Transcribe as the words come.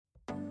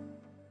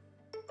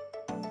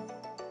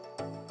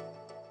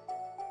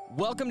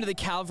Welcome to the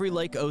Calvary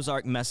Lake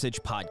Ozark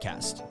Message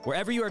Podcast.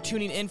 Wherever you are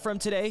tuning in from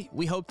today,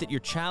 we hope that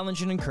you're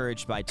challenged and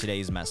encouraged by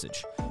today's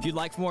message. If you'd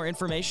like more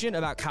information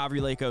about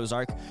Calvary Lake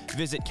Ozark,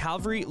 visit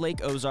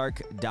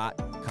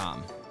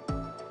calvarylakeozark.com.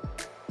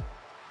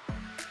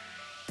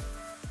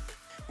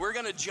 We're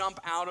going to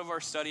jump out of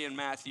our study in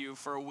Matthew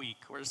for a week.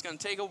 We're just going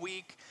to take a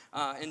week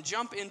and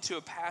jump into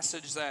a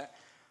passage that,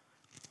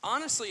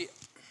 honestly,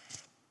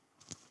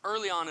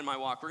 early on in my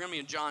walk, we're going to be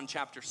in John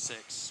chapter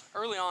 6.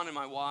 Early on in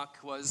my walk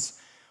was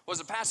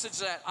a passage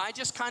that I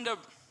just kind of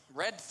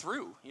read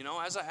through. You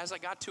know, as I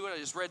got to it, I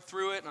just read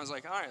through it, and I was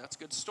like, all right, that's a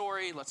good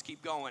story. Let's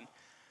keep going.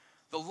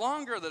 The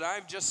longer that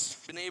I've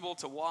just been able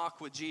to walk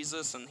with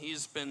Jesus, and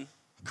he's been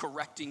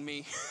correcting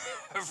me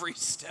every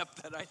step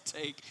that I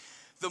take,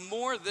 the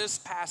more this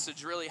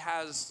passage really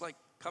has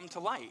come to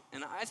light.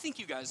 And I think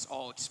you guys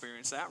all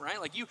experience that, right?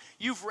 Like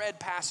you've read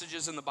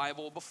passages in the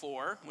Bible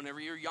before, whenever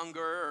you're younger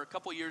or a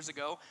couple years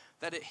ago,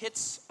 that it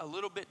hits a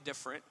little bit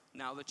different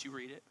now that you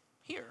read it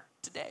here,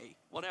 today,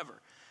 whatever.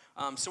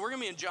 So we're going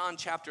to be in John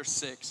chapter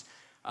 6.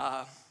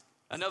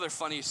 Another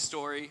funny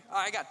story.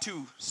 I got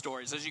two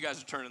stories as you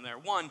guys are turning there.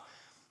 One,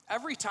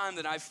 every time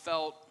that I've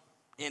felt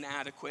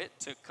inadequate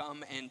to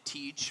come and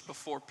teach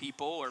before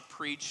people or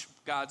preach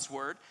God's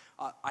word,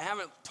 I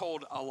haven't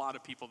told a lot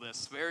of people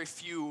this. Very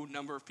few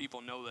number of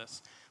people know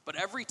this. But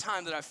every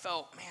time that I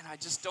felt, man, I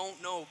just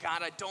don't know,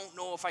 God, I don't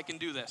know if I can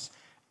do this.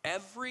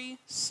 Every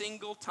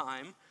single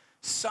time,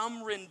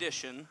 some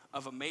rendition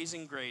of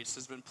Amazing Grace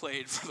has been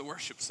played for the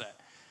worship set.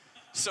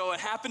 So it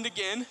happened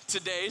again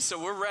today,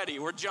 so we're ready.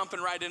 We're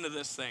jumping right into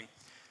this thing.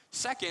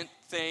 Second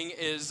thing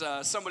is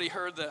somebody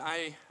heard that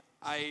I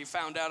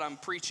found out I'm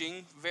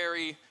preaching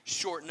very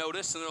short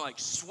notice, and they're like,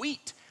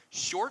 sweet,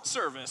 short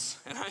service.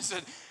 And I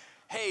said,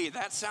 hey,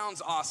 that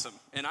sounds awesome.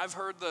 And I've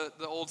heard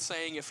the old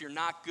saying, if you're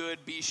not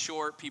good, be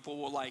short, people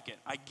will like it.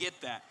 I get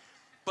that.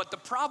 But the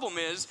problem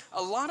is,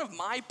 a lot of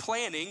my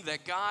planning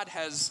that God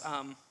has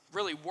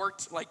really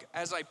worked,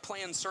 as I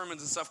plan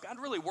sermons and stuff, God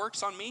really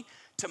works on me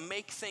to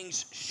make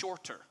things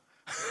shorter.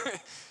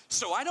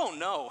 So I don't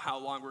know how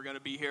long we're going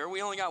to be here.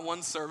 We only got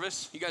one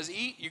service. You guys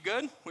eat? You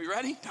good? We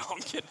ready? No, I'm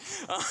kidding.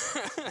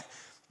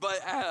 But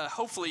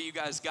hopefully you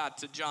guys got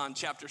to John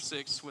chapter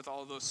 6 with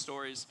all of those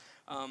stories.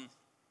 And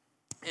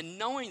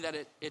knowing that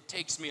it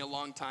takes me a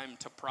long time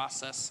to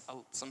process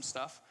some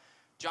stuff,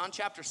 John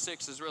chapter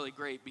 6 is really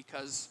great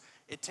because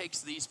it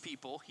takes these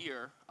people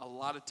here a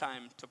lot of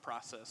time to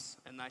process.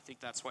 And I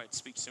think that's why it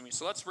speaks to me.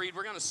 So let's read.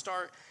 We're going to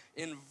start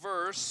in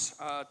verse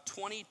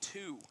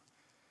 22.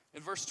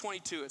 In verse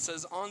 22, it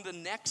says, on the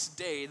next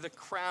day, the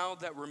crowd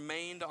that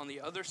remained on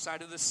the other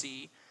side of the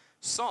sea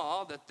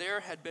saw that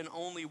there had been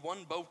only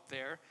one boat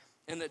there,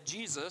 and that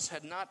Jesus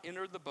had not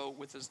entered the boat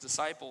with his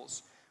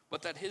disciples,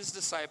 but that his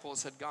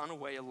disciples had gone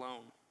away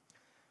alone.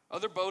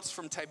 Other boats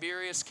from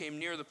Tiberias came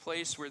near the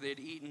place where they had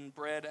eaten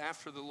bread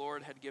after the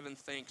Lord had given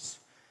thanks.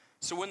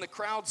 So when the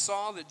crowd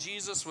saw that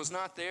Jesus was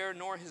not there,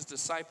 nor his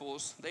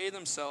disciples, they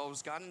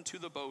themselves got into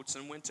the boats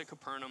and went to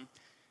Capernaum,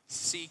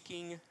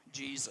 seeking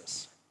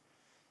Jesus.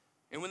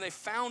 And when they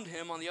found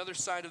him on the other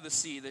side of the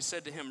sea, they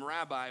said to him,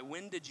 Rabbi,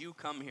 when did you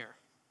come here?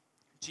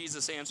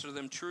 Jesus answered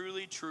them,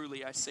 truly,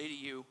 truly, I say to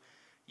you,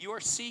 you are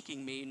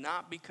seeking me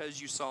not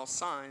because you saw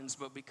signs,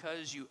 but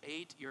because you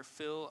ate your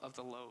fill of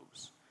the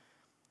loaves.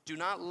 Do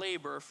not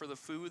labor for the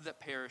food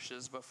that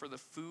perishes, but for the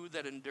food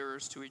that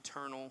endures to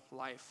eternal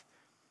life,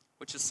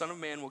 which the Son of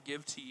Man will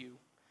give to you.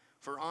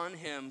 For on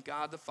him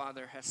God the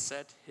Father has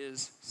set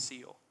his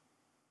seal.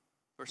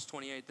 Verse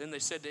 28, then they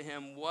said to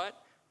him,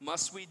 what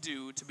must we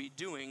do to be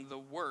doing the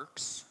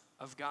works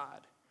of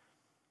God?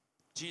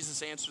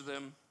 Jesus answered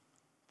them,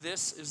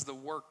 this is the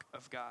work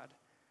of God,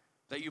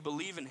 that you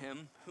believe in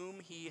him whom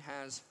he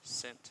has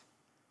sent.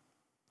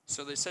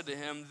 So they said to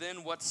him,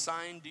 then what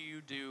sign do you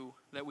do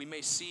that we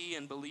may see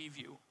and believe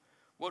you?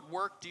 What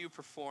work do you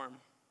perform?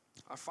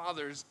 Our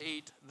fathers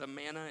ate the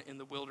manna in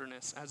the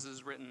wilderness, as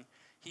is written,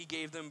 he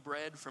gave them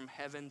bread from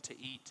heaven to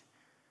eat.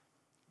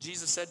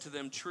 Jesus said to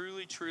them,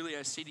 truly, truly,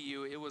 I say to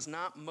you, it was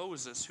not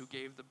Moses who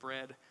gave the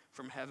bread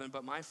from heaven,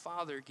 but my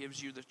Father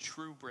gives you the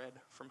true bread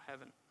from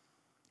heaven.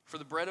 For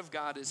the bread of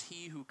God is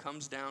he who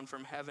comes down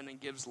from heaven and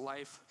gives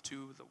life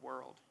to the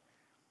world.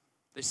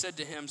 They said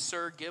to him,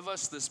 sir, give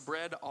us this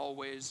bread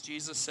always.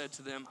 Jesus said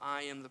to them,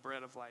 I am the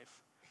bread of life.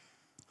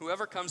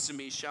 Whoever comes to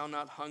me shall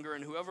not hunger,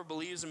 and whoever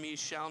believes in me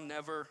shall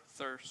never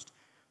thirst.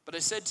 But I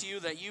said to you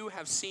that you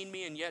have seen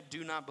me and yet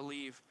do not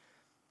believe.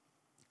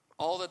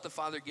 All that the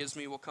Father gives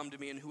me will come to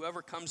me, and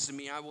whoever comes to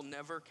me I will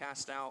never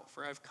cast out.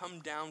 For I have come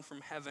down from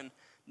heaven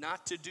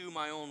not to do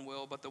my own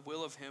will, but the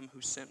will of him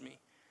who sent me.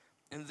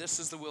 And this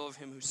is the will of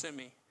him who sent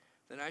me,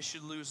 that I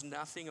should lose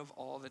nothing of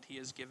all that he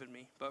has given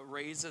me, but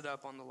raise it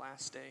up on the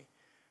last day.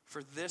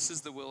 For this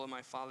is the will of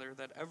my Father,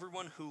 that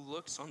everyone who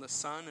looks on the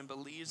Son and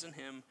believes in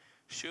him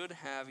should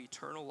have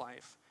eternal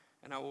life,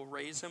 and I will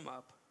raise him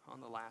up on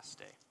the last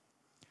day.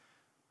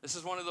 This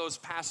is one of those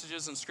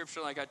passages in Scripture,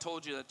 like I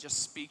told you, that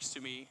just speaks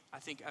to me. I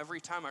think every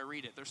time I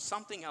read it, there's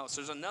something else.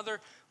 There's another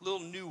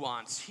little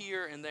nuance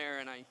here and there,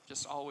 and I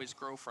just always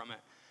grow from it.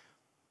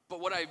 But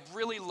what I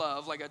really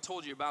love, like I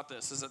told you about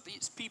this, is that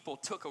these people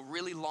took a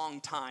really long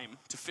time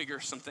to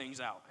figure some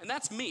things out. And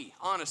that's me,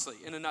 honestly,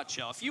 in a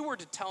nutshell. If you were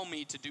to tell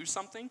me to do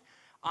something,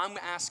 I'm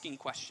asking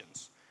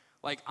questions.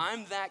 Like,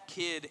 I'm that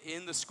kid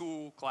in the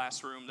school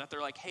classroom that they're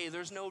like, hey,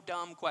 there's no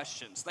dumb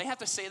questions. They have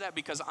to say that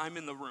because I'm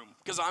in the room,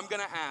 because I'm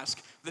going to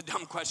ask the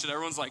dumb question.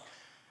 Everyone's like,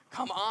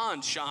 come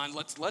on, Sean,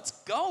 let's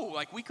go.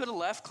 Like, we could have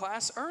left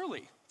class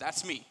early.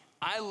 That's me.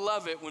 I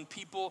love it when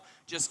people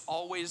just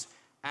always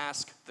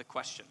ask the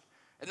question.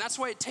 And that's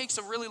why it takes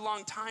a really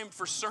long time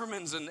for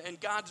sermons, and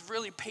God's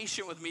really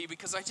patient with me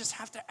because I just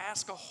have to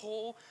ask a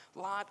whole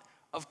lot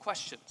of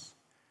questions.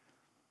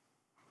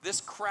 This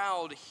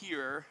crowd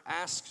here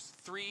asks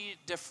 3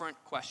 different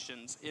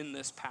questions in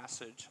this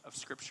passage of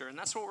Scripture, and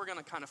that's what we're going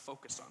to kind of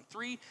focus on.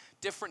 3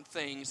 different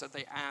things that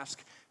they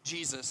ask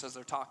Jesus as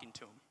they're talking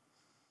to him.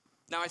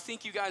 Now, I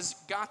think you guys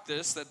got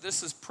this, that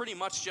this is pretty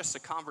much just a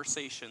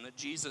conversation that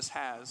Jesus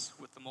has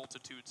with the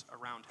multitudes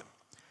around him.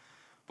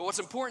 But what's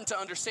important to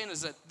understand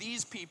is that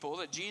these people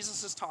that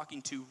Jesus is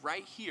talking to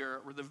right here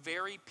were the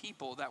very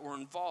people that were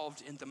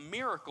involved in the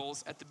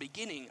miracles at the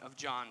beginning of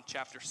John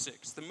chapter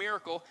 6. The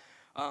miracle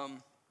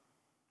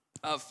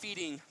of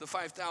feeding the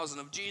 5,000,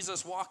 of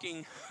Jesus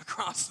walking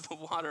across the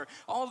water,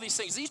 all of these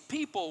things. These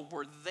people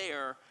were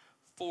there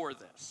for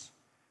this.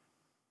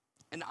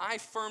 And I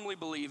firmly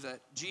believe that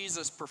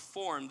Jesus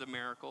performed the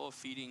miracle of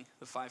feeding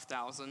the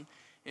 5,000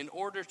 in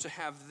order to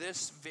have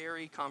this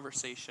very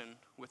conversation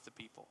with the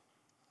people.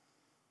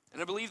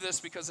 And I believe this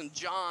because in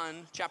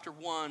John chapter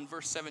 1,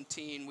 verse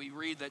 17, we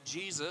read that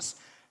Jesus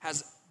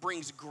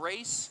brings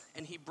grace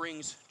and he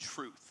brings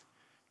truth.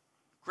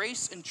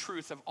 Grace and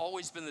truth have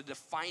always been the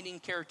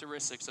defining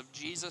characteristics of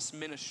Jesus'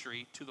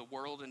 ministry to the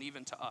world and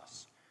even to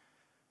us.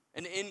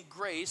 And in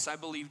grace, I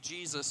believe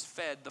Jesus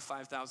fed the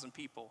 5,000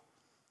 people.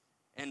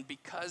 And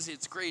because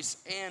it's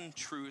grace and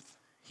truth,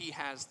 he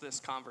has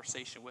this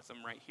conversation with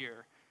them right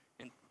here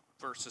in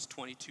verses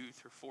 22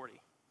 through 40.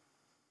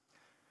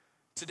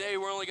 Today,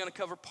 we're only going to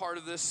cover part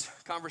of this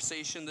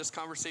conversation. This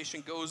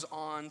conversation goes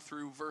on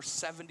through verse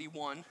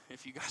 71.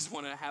 If you guys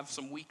want to have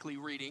some weekly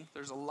reading,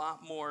 there's a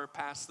lot more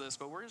past this,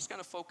 but we're just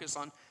going to focus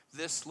on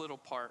this little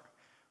part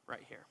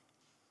right here.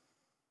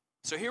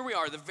 So here we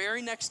are, the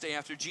very next day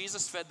after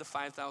Jesus fed the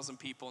 5,000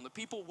 people, and the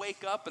people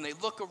wake up and they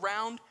look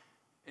around,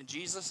 and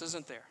Jesus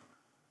isn't there.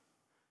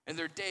 And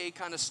their day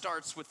kind of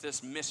starts with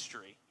this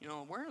mystery. You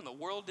know, where in the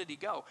world did he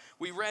go?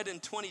 We read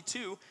in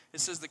 22, it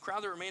says, the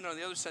crowd that remained on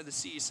the other side of the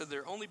sea said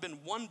there had only been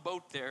one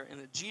boat there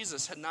and that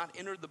Jesus had not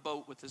entered the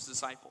boat with his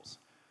disciples.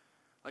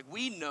 Like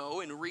we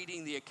know in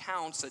reading the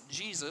accounts that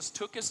Jesus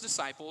took his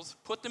disciples,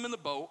 put them in the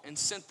boat, and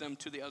sent them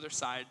to the other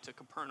side to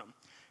Capernaum.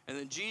 And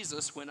then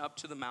Jesus went up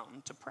to the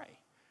mountain to pray.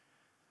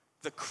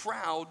 The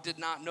crowd did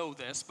not know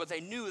this, but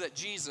they knew that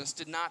Jesus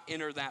did not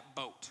enter that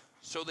boat.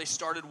 So they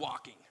started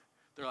walking.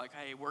 They're like,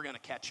 hey, we're going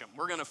to catch him.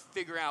 We're going to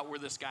figure out where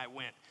this guy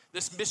went.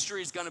 This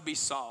mystery is going to be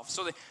solved.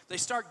 So they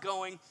start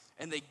going,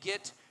 and they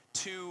get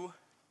to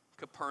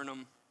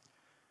Capernaum.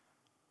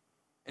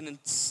 And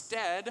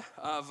instead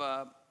of,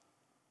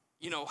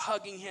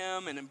 hugging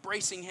him and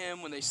embracing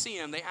him when they see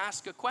him, they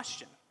ask a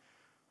question,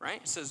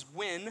 right? It says,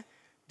 when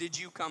did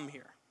you come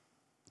here?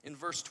 In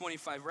verse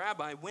 25,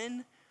 Rabbi,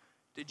 when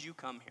did you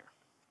come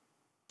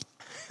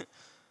here?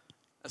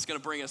 That's going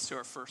to bring us to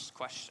our first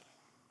question.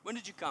 When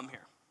did you come here?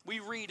 We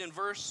read in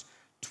verse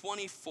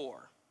 24.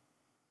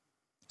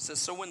 It says,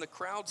 so when the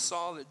crowd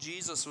saw that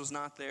Jesus was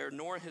not there,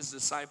 nor his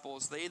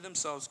disciples, they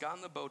themselves got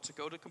in the boat to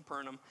go to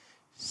Capernaum,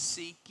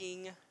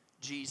 seeking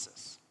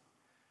Jesus.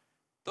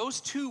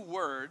 Those 2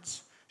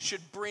 words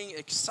should bring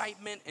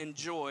excitement and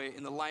joy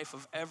in the life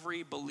of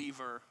every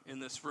believer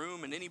in this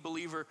room and any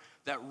believer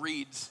that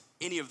reads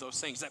any of those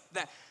things.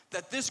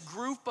 That this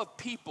group of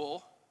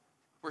people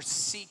were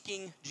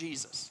seeking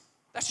Jesus.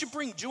 That should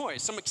bring joy,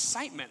 some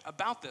excitement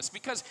about this,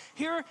 because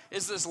here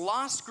is this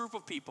lost group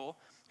of people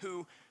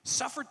who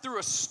suffered through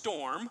a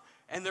storm,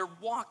 and they're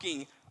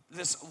walking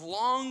this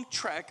long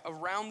trek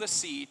around the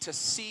sea to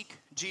seek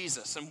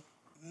Jesus. And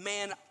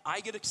man,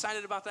 I get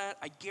excited about that.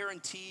 I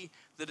guarantee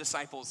the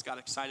disciples got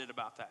excited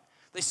about that.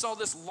 They saw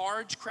this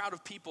large crowd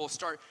of people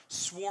start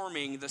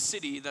swarming the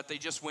city that they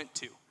just went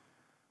to.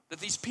 That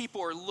these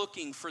people are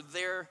looking for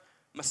their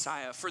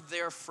Messiah, for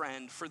their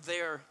friend, for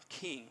their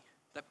king.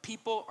 That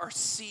people are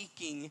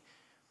seeking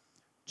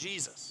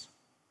Jesus.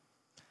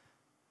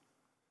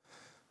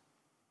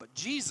 But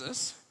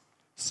Jesus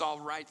saw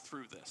right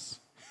through this.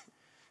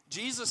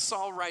 Jesus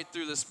saw right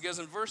through this because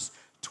in verse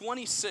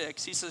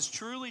 26, he says,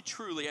 truly,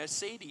 truly, I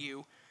say to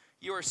you,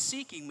 you are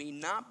seeking me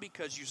not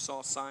because you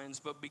saw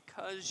signs, but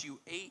because you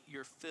ate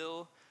your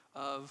fill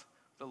of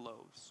the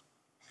loaves.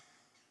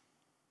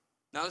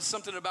 Now, there's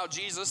something about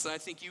Jesus that I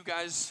think you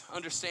guys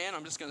understand.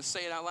 I'm just going to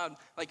say it out loud.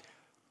 Like,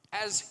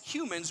 as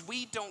humans,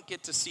 we don't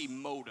get to see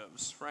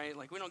motives, right?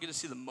 Like, we don't get to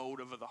see the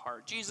motive of the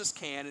heart. Jesus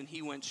can, and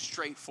he went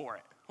straight for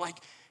it. Like,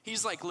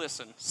 he's like,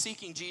 listen,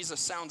 seeking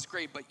Jesus sounds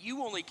great, but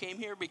you only came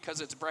here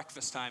because it's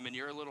breakfast time and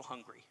you're a little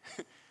hungry.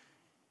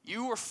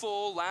 You were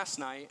full last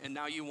night, and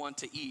now you want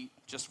to eat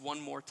just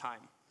one more time.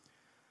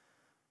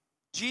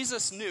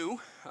 Jesus knew,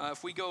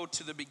 if we go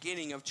to the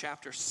beginning of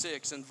chapter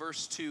 6 and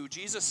verse 2,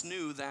 Jesus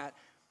knew that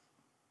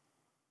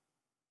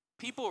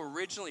people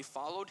originally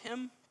followed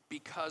him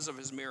because of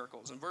his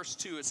miracles. In verse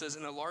 2, it says,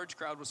 "And a large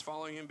crowd was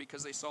following him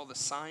because they saw the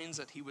signs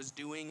that he was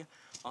doing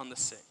on the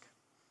sick."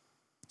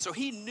 So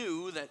he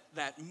knew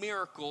that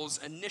miracles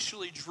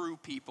initially drew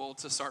people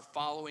to start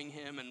following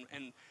him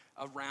and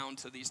around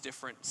to these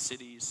different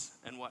cities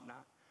and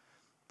whatnot.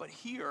 But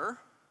here,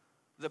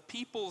 the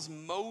people's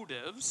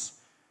motives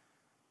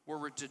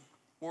were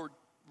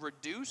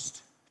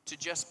reduced to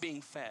just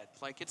being fed.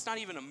 Like, it's not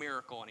even a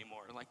miracle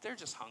anymore. Like, they're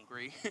just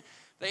hungry.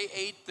 They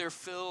ate their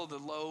fill of the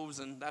loaves,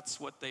 and that's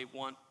what they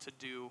want to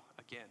do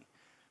again.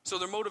 So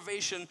their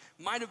motivation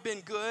might have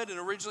been good and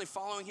originally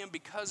following him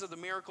because of the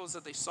miracles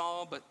that they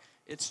saw, but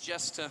it's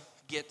just to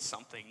get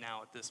something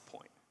now at this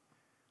point.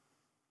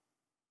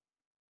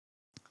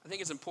 I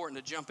think it's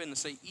important to jump in and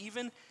say,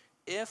 even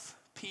if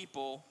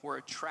people were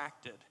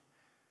attracted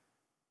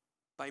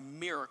by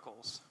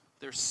miracles,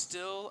 there's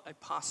still a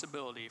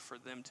possibility for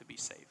them to be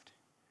saved.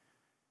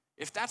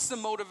 If that's the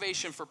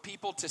motivation for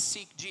people to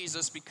seek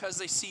Jesus because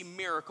they see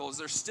miracles,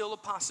 there's still a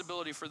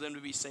possibility for them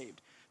to be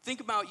saved. Think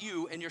about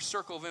you and your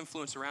circle of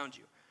influence around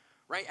you,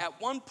 right?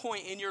 At one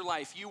point in your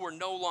life, you were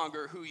no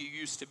longer who you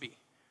used to be.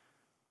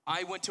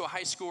 I went to a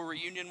high school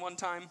reunion one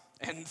time,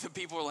 and the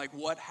people were like,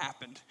 "What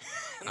happened?"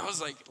 And I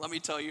was like, "Let me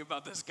tell you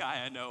about this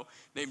guy I know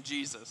named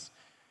Jesus."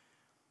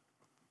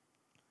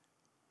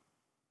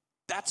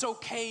 That's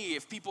okay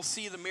if people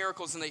see the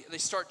miracles and they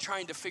start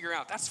trying to figure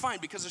out. That's fine,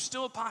 because there's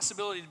still a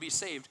possibility to be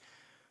saved.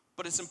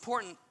 But it's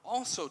important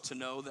also to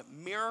know that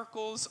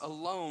miracles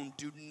alone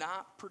do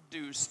not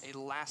produce a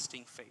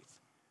lasting faith.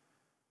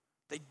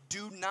 They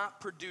do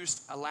not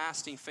produce a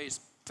lasting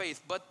faith,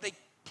 but they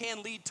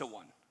can lead to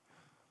one.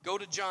 Go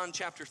to John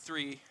chapter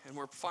 3, and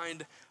we'll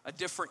find a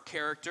different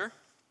character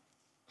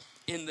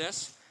in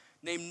this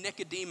named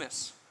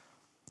Nicodemus.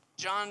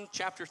 John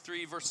chapter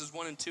 3, verses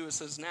 1 and 2, it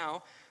says,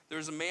 "Now there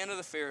was a man of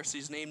the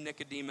Pharisees named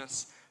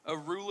Nicodemus, a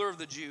ruler of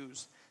the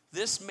Jews.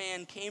 This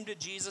man came to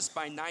Jesus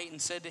by night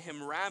and said to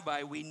him,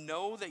 'Rabbi, we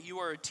know that you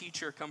are a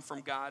teacher come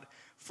from God,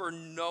 for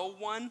no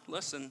one,'"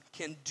 listen,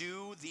 "'can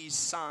do these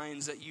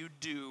signs that you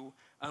do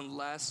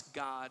unless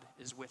God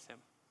is with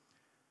him.'"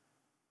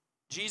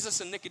 Jesus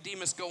and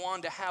Nicodemus go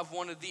on to have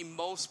one of the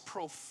most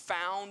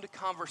profound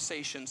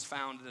conversations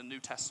found in the New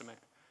Testament.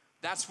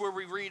 That's where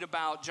we read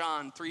about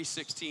John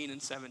 3:16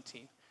 and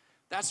 17.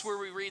 That's where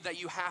we read that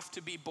you have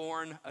to be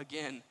born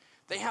again.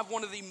 They have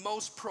one of the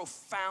most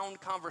profound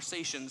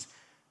conversations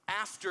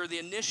after the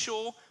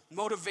initial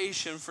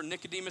motivation for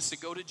Nicodemus to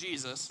go to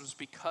Jesus was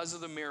because of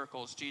the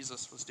miracles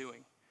Jesus was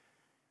doing.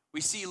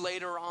 We see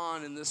later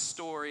on in this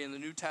story in the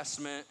New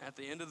Testament, at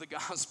the end of the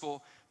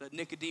gospel, that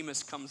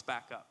Nicodemus comes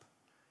back up.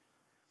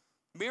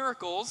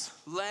 Miracles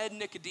led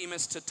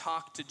Nicodemus to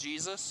talk to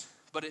Jesus,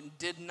 but it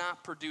did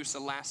not produce a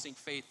lasting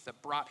faith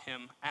that brought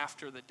him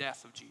after the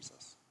death of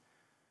Jesus.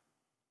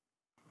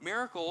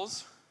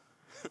 Miracles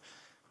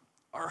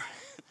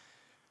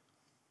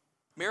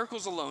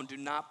alone do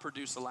not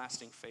produce a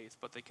lasting faith,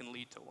 but they can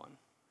lead to one.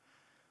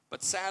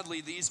 But sadly,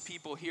 these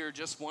people here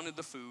just wanted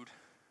the food.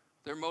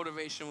 Their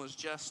motivation was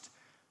just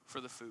for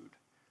the food.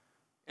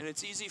 And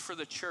it's easy for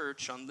the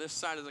church on this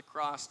side of the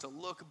cross to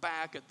look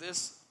back at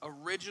this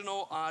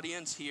original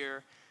audience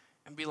here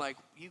and be like,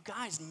 "You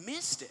guys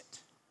missed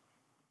it.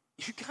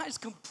 You guys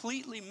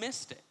completely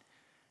missed it."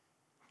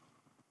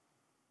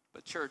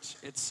 But church,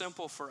 it's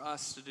simple for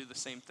us to do the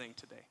same thing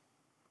today.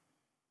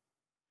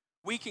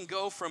 We can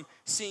go from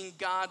seeing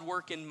God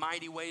work in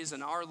mighty ways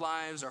in our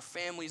lives, our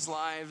families'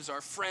 lives,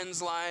 our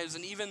friends' lives,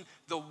 and even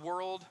the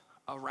world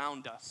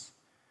around us,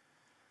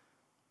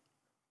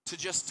 to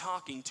just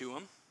talking to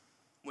him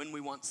when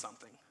we want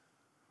something.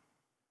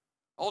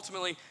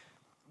 Ultimately,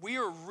 we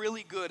are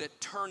really good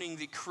at turning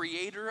the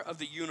creator of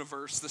the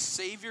universe, the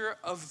savior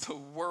of the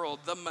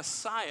world, the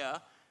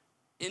Messiah,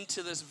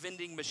 into this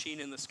vending machine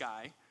in the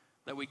sky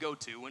that we go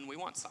to when we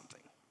want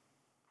something.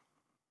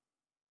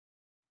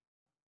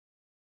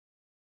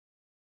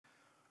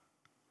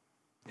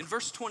 In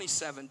verse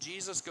 27,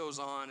 Jesus goes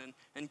on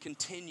and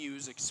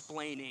continues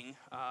explaining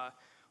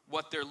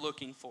what they're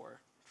looking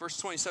for. Verse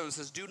 27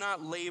 says, "Do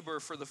not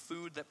labor for the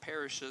food that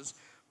perishes,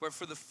 but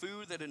for the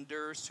food that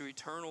endures to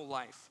eternal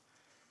life,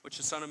 which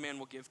the Son of Man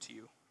will give to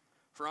you.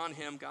 For on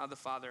him God the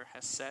Father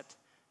has set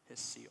his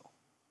seal."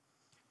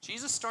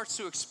 Jesus starts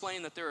to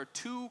explain that there are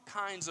two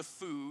kinds of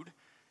food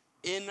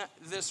in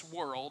this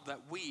world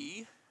that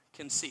we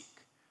can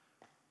seek.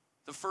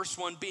 The first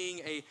one being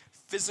a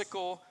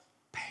physical,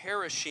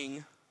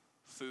 perishing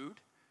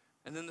food,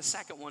 and then the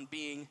second one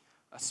being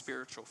a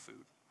spiritual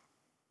food.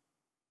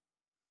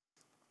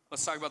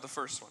 Let's talk about the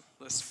first one,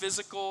 this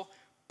physical,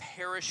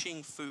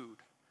 perishing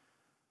food.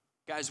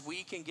 Guys,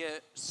 we can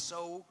get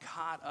so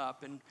caught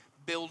up in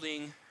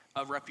building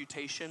a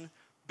reputation,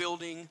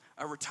 building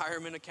a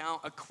retirement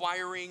account,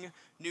 acquiring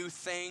new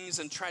things,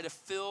 and try to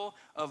fill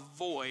a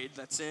void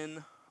that's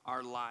in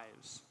our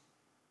lives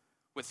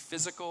with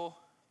physical,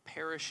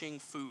 perishing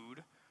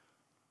food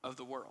of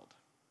the world.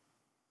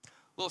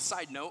 Little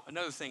side note,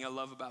 another thing I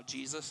love about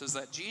Jesus is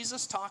that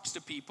Jesus talks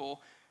to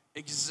people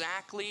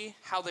exactly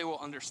how they will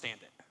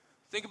understand it.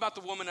 Think about the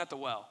woman at the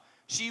well.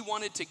 She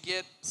wanted to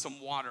get some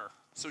water.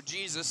 So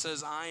Jesus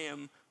says, I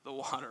am the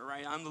water,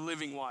 right? I'm the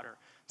living water.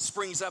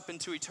 Springs up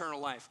into eternal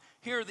life.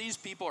 Here, these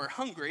people are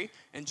hungry,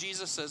 and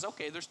Jesus says,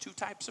 okay, there's two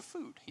types of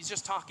food. He's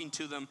just talking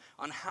to them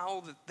on how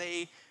that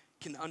they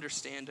can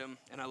understand him,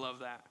 and I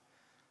love that.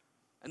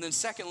 And then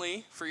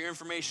secondly, for your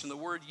information, the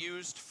word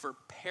used for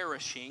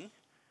perishing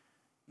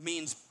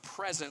means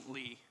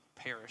presently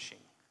perishing.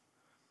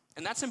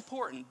 And that's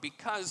important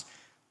because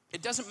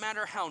it doesn't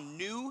matter how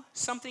new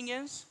something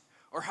is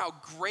or how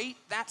great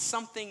that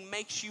something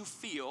makes you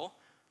feel.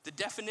 The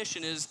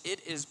definition is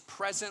it is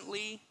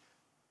presently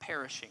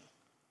perishing.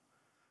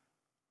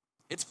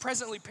 It's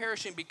presently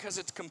perishing because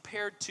it's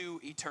compared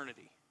to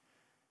eternity.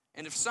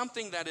 And if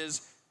something that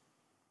is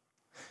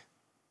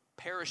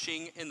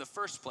perishing in the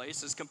first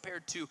place is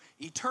compared to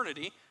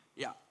eternity,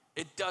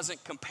 it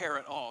doesn't compare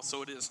at all.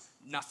 So it is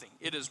nothing.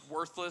 It is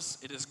worthless.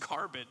 It is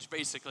garbage,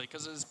 basically,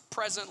 because it is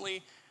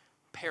presently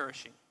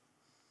perishing.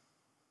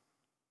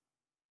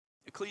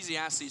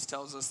 Ecclesiastes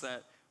tells us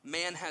that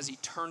man has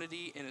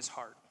eternity in his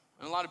heart.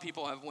 And a lot of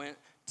people have went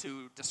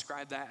to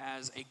describe that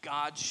as a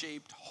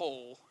God-shaped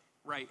hole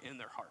right in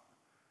their heart.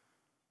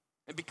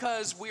 And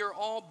because we are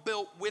all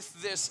built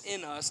with this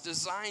in us,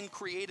 designed,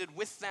 created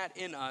with that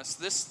in us,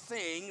 this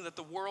thing that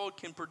the world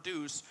can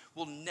produce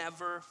will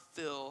never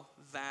fill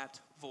that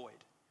void.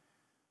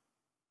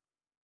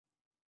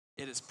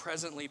 It is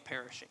presently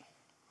perishing.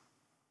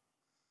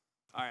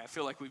 All right, I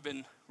feel like we've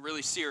been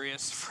really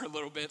serious for a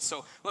little bit,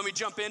 so let me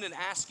jump in and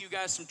ask you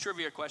guys some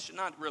trivia questions.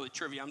 Not really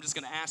trivia, I'm just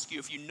going to ask you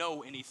if you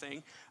know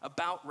anything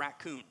about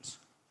raccoons.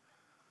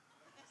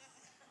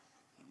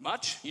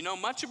 Much? You know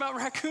much about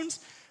raccoons?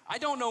 I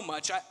don't know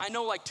much. I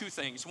know like two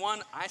things.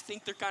 One, I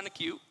think they're kind of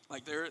cute.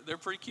 Like they're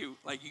pretty cute.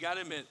 Like you got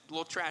to admit,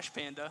 little trash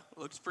panda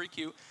looks pretty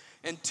cute.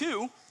 And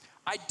two,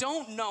 I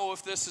don't know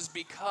if this is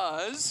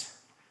because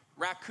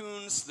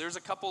raccoons, there's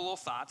a couple little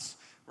thoughts,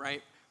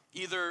 right?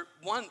 Either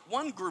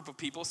one group of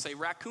people say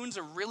raccoons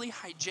are really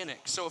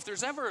hygienic. So if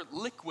there's ever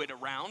liquid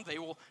around, they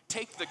will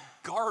take the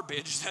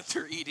garbage that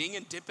they're eating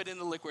and dip it in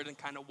the liquid and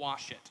kind of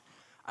wash it.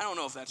 I don't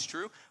know if that's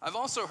true. I've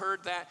also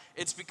heard that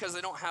it's because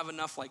they don't have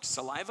enough like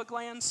saliva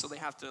glands, so they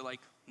have to like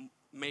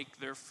make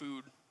their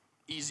food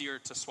easier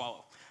to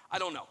swallow. I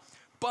don't know.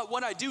 But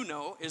what I do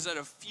know is that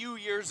a few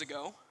years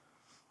ago,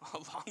 a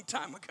long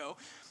time ago,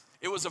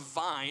 it was a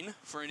Vine,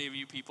 for any of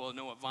you people that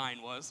know what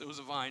Vine was. It was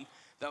a Vine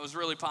that was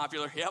really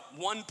popular. Yep,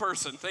 one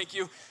person, thank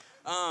you.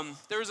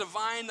 There was a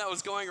Vine that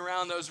was going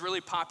around that was really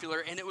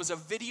popular, and it was a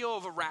video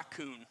of a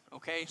raccoon,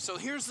 okay? So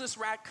here's this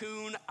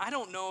raccoon. I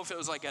don't know if it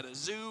was like at a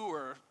zoo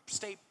or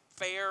state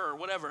fair or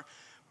whatever,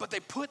 but they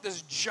put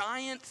this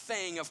giant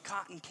thing of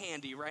cotton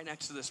candy right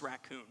next to this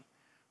raccoon,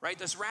 right?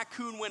 This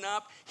raccoon went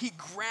up. He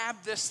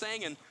grabbed this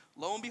thing, and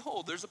lo and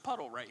behold, there's a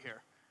puddle right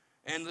here.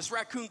 And this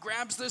raccoon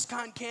grabs this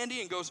cotton candy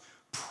and goes,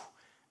 poof,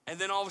 and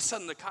then all of a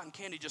sudden the cotton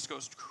candy just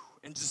goes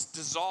and just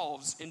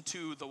dissolves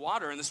into the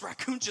water, and this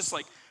raccoon just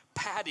like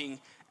patting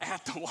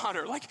at the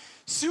water, like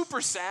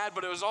super sad,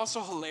 but it was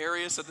also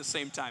hilarious at the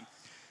same time.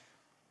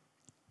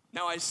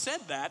 Now I said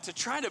that to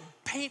try to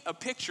paint a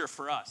picture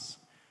for us,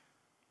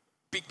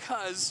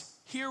 because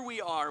here we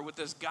are with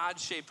this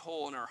God-shaped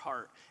hole in our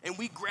heart, and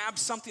we grab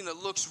something that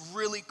looks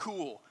really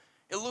cool.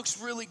 It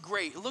looks really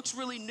great. It looks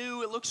really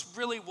new. It looks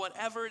really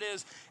whatever it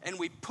is, and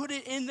we put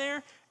it in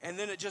there, and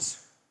then it just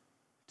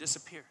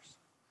disappears.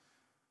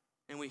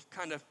 And we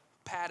kind of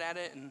pat at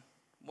it and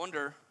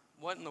wonder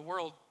what in the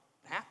world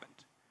happened.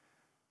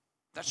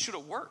 That should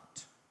have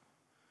worked.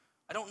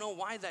 I don't know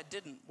why that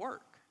didn't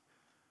work.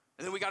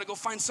 And then we got to go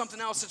find something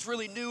else that's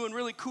really new and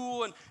really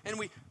cool, and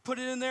we put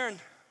it in there, and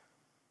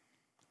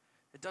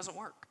it doesn't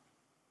work.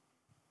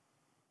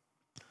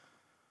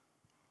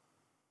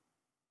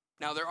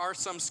 Now, there are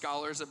some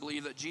scholars that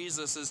believe that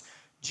Jesus is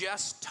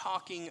just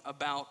talking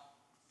about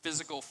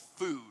physical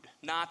food,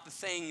 not the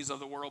things of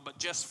the world, but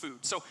just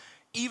food. So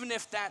even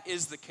if that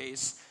is the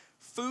case,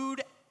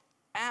 food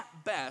at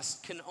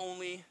best can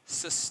only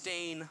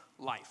sustain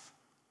life.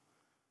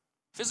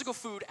 Physical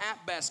food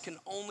at best can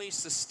only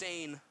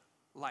sustain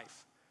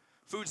life.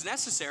 Food's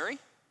necessary.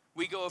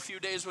 We go a few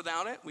days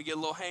without it. We get a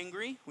little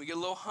hangry. We get a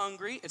little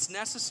hungry. It's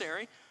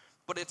necessary,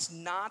 but it's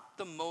not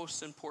the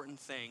most important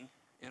thing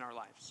in our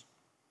lives.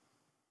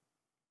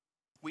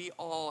 We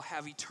all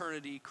have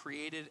eternity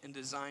created and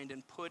designed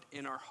and put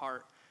in our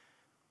heart,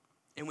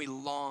 and we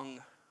long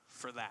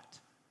for that.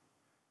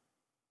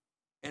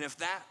 And if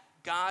that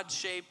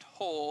God-shaped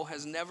hole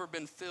has never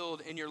been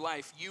filled in your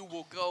life, you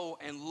will go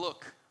and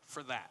look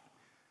for that.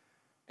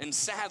 And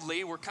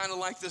sadly, we're kind of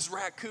like this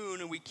raccoon,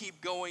 and we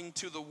keep going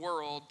to the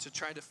world to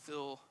try to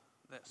fill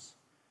this.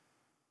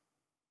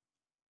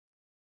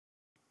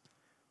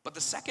 But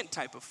the second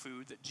type of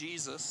food that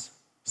Jesus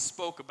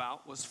spoke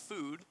about was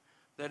food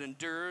that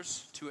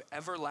endures to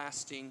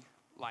everlasting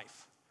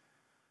life.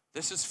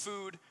 This is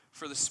food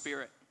for the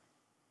spirit.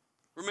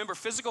 Remember,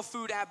 physical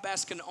food at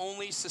best can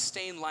only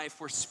sustain life,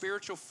 where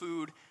spiritual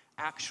food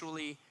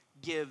actually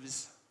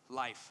gives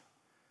life.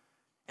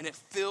 And it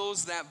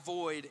fills that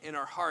void in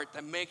our heart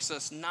that makes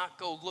us not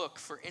go look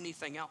for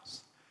anything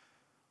else.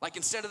 Like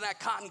instead of that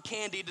cotton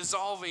candy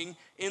dissolving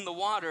in the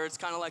water, it's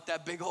kind of like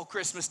that big old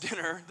Christmas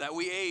dinner that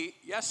we ate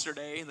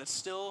yesterday that's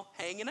still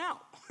hanging out.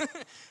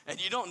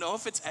 And you don't know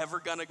if it's ever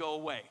gonna go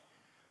away.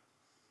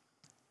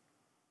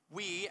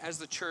 We as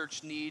the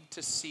church need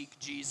to seek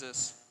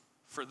Jesus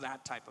for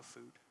that type of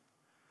food.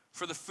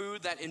 For the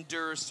food that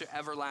endures to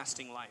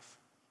everlasting life.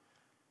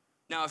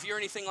 Now, if you're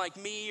anything like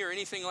me or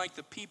anything like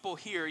the people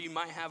here, you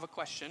might have a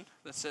question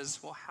that says,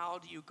 well, how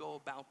do you go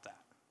about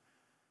that?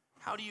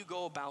 How do you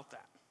go about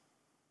that?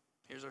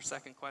 Here's our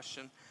second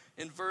question.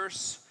 In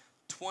verse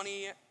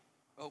 28,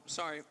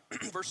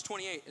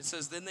 it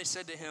says, then they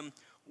said to him,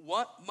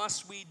 what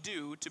must we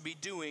do to be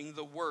doing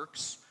the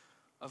works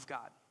of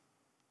God?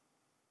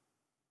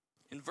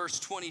 In verse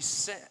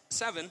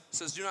 27, it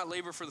says, do not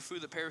labor for the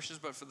food that perishes,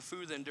 but for the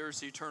food that endures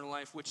to eternal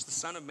life, which the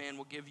Son of Man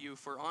will give you,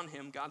 for on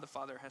him God the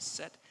Father has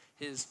set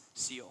his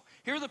seal.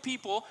 Here the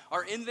people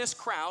are in this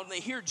crowd, and they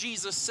hear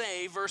Jesus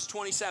say, verse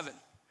 27,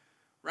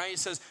 right? It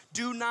says,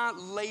 do not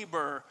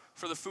labor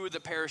for the food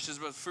that perishes,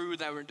 but the food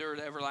that will endure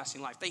to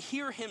everlasting life. They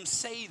hear him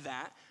say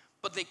that,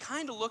 but they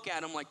kind of look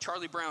at him like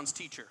Charlie Brown's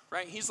teacher,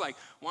 right? He's like,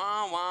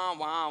 wah, wah,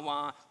 wah,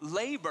 wah,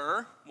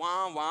 labor,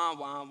 wah, wah,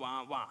 wah,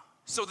 wah, wah.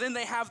 So then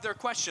they have their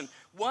question,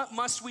 what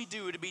must we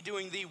do to be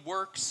doing the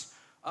works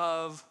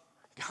of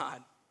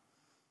God?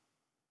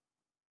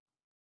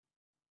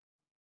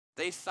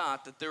 They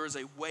thought that there was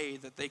a way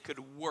that they could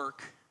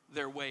work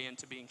their way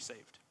into being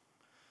saved.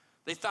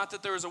 They thought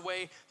that there was a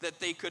way that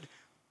they could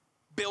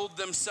build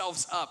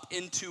themselves up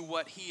into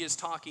what he is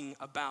talking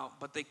about,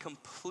 but they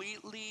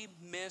completely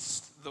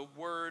missed the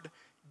word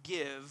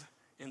give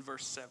in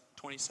verse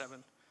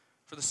 27.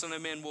 For the Son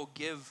of Man will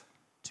give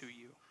to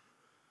you.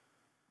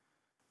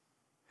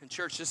 And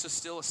church, this is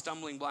still a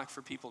stumbling block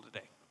for people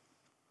today.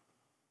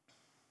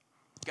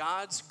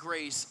 God's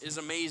grace is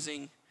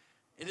amazing.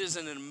 It is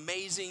an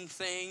amazing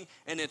thing,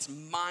 and it's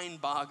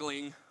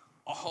mind-boggling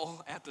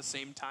all at the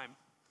same time.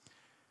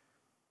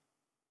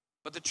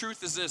 But the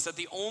truth is this, that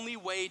the only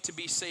way to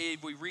be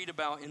saved, we read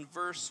about in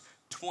verse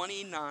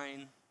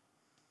 29,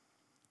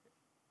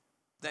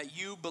 that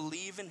you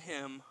believe in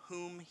him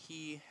whom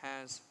he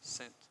has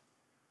sent.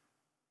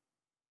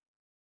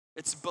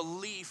 It's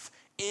belief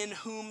in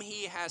whom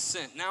he has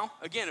sent. Now,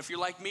 again, if you're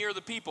like me or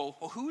the people,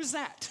 well, who is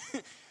that?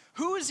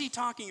 Who is he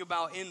talking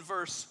about in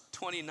verse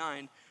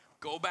 29?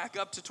 Go back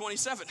up to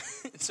 27.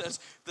 It says,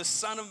 the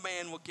Son of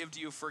Man will give to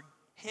you for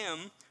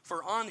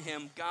on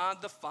him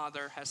God the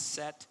Father has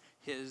set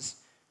his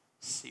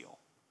seal.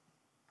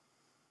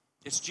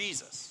 It's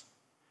Jesus.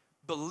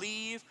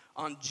 Believe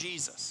on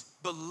Jesus.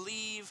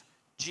 Believe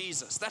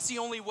Jesus. That's the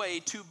only way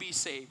to be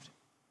saved.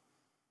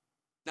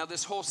 Now,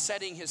 this whole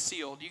setting his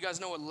seal, do you guys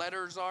know what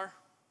letters are?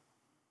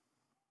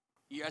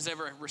 You guys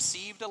ever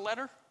received a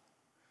letter?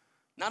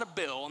 Not a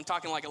bill, I'm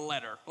talking like a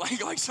letter.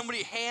 Like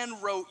somebody hand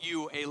wrote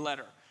you a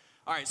letter.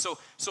 All right, so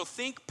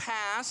think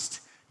past,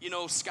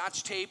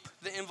 Scotch tape,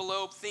 the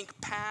envelope. Think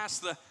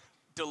past the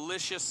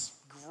delicious,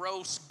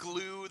 gross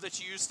glue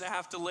that you used to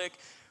have to lick.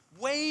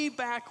 Way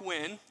back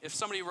when, if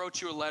somebody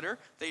wrote you a letter,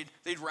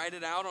 they'd write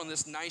it out on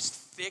this nice,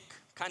 thick,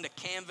 kind of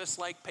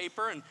canvas-like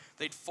paper, and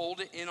they'd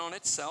fold it in on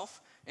itself.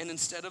 And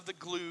instead of the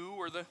glue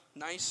or the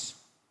nice,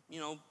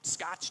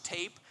 Scotch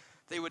tape,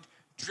 they would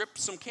drip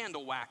some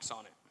candle wax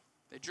on it.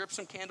 They drip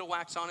some candle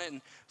wax on it,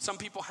 and some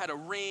people had a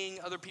ring,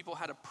 other people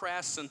had a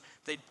press, and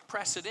they'd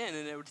press it in,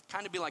 and it would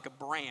kind of be like a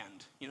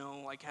brand,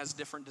 like has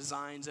different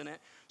designs in it.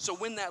 So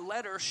when that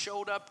letter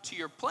showed up to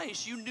your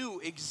place, you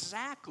knew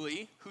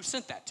exactly who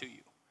sent that to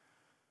you.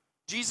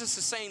 Jesus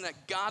is saying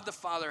that God the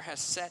Father has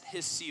set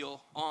his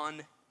seal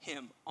on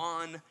him,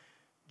 on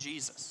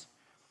Jesus.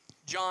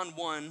 John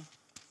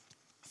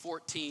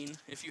 1:14,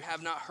 if you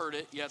have not heard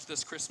it yet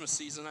this Christmas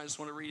season, I just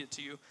want to read it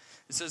to you.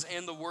 It says,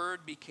 and the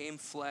Word became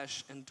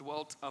flesh and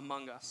dwelt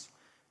among us,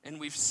 and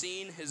we've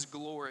seen his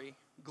glory,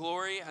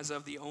 glory as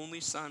of the only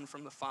Son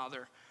from the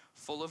Father,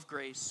 full of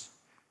grace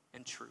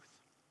and truth.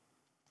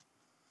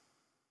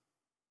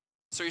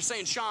 So you're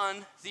saying,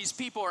 Sean, these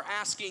people are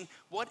asking,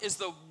 what is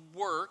the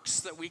works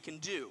that we can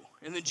do?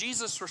 And then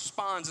Jesus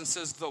responds and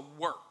says, the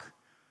work.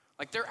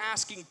 Like they're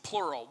asking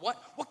plural.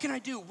 What can I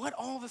do? What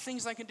all the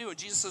things I can do? And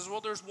Jesus says,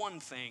 well, there's one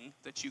thing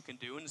that you can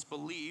do, and it's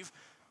believe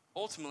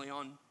ultimately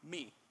on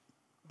me.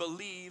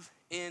 Believe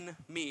in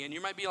me. And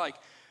you might be like,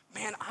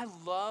 man, I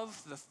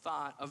love the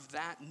thought of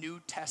that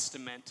New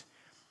Testament.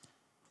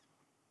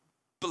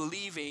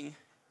 Believing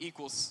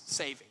equals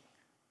saving.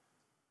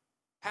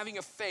 Having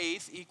a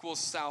faith equals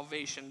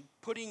salvation.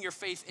 Putting your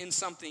faith in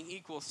something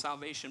equals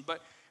salvation.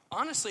 But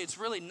honestly, it's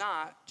really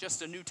not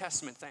just a New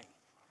Testament thing.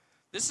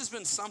 This has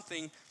been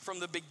something from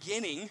the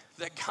beginning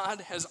that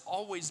God has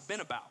always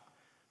been about.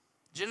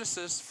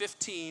 Genesis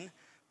 15,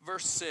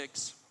 verse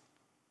 6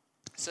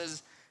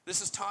 says,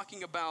 this is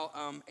talking about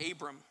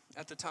Abram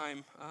at the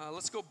time.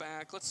 Let's go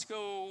back. Let's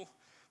go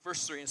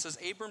verse 3. It says,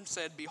 Abram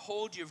said,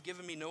 behold, you have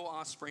given me no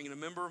offspring, and a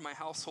member of my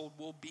household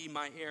will be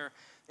my heir.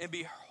 And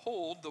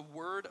behold, the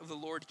word of the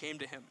Lord came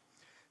to him.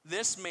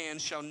 this man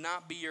shall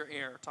not be your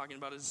heir, talking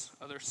about his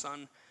other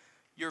son.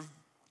 Your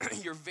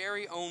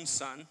very own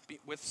son,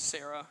 with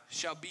Sarah,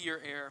 shall be your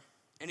heir.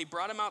 And he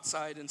brought him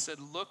outside and said,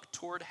 look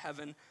toward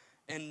heaven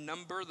and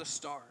number the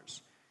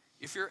stars,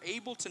 if you're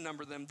able to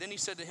number them. Then he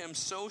said to him,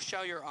 so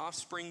shall your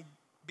offspring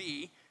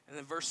be. And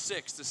then verse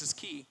 6, this is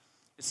key.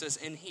 It says,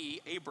 and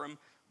he, Abram,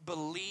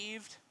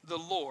 believed the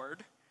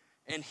Lord,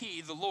 and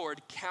he, the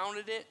Lord,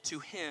 counted it to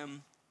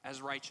him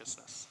as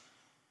righteousness.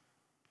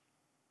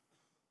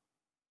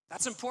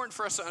 That's important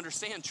for us to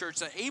understand, church,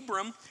 that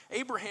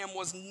Abraham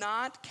was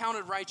not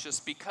counted righteous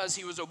because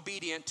he was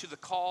obedient to the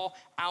call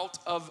out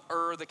of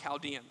Ur the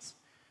Chaldeans.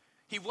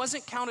 He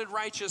wasn't counted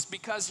righteous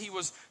because he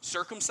was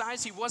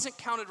circumcised. He wasn't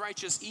counted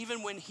righteous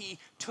even when he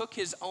took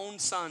his own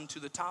son to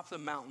the top of the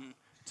mountain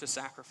to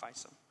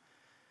sacrifice him.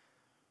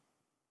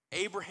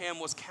 Abraham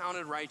was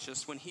counted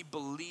righteous when he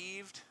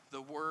believed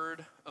the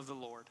word of the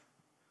Lord.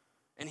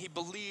 And he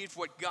believed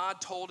what God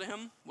told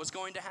him was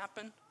going to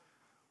happen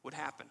would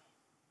happen.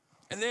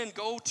 And then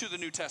go to the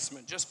New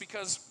Testament, just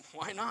because,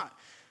 why not?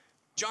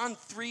 John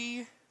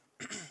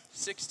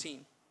 3:16.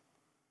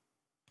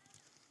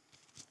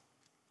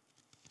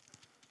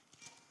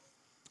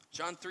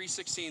 John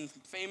 3:16,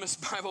 famous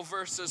Bible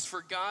verse says,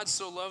 for God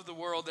so loved the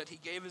world that he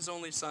gave his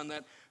only son,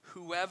 that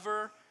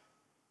whoever,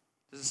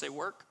 does it say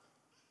work?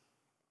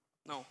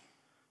 No.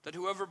 That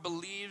whoever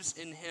believes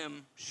in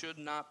him should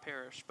not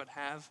perish, but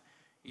have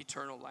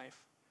eternal life.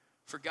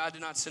 For God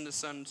did not send his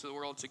son into the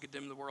world to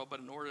condemn the world, but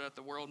in order that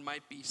the world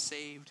might be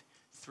saved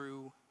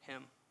through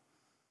him.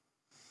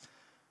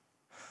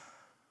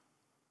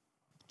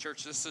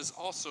 Church, this is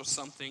also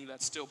something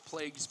that still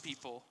plagues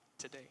people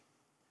today.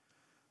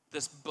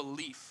 This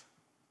belief,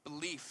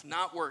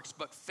 not works,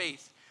 but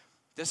faith.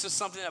 This is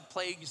something that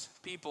plagues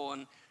people,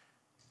 and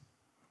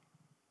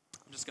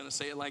I'm just going to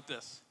say it like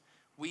this.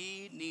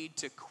 We need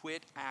to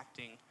quit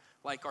acting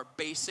like our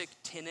basic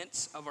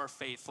tenets of our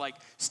faith, like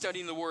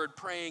studying the word,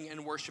 praying,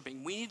 and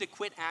worshiping. We need to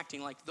quit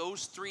acting like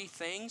those three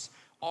things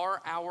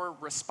are our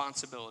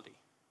responsibility.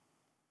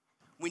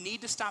 We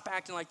need to stop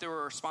acting like they're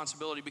our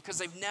responsibility because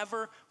they've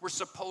never were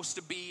supposed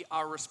to be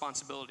our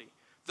responsibility.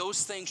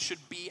 Those things should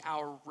be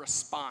our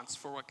response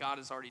for what God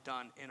has already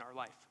done in our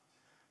life.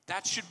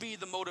 That should be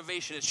the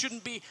motivation. It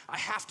shouldn't be, I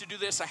have to do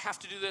this, I have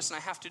to do this, and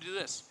I have to do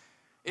this.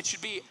 It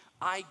should be,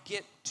 I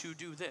get to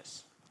do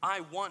this.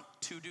 I want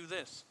to do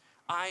this.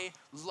 I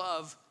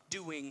love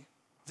doing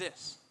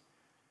this.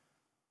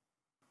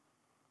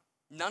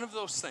 None of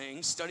those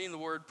things, studying the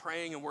word,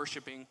 praying, and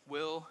worshiping,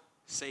 will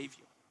save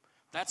you.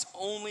 That's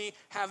only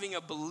having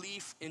a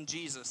belief in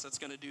Jesus that's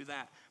going to do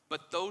that.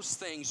 But those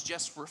things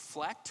just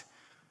reflect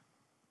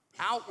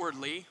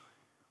outwardly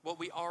what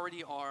we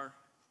already are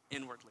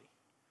inwardly.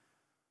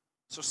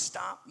 So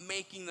stop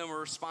making them a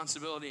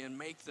responsibility and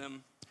make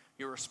them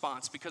your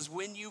response. Because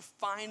when you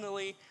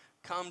finally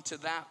come to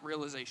that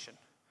realization,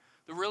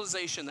 the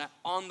realization that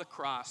on the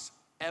cross,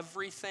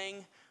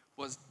 everything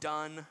was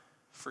done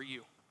for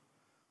you.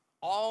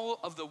 All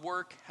of the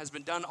work has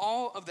been done.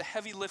 All of the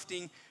heavy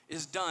lifting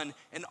is done.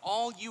 And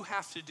all you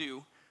have to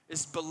do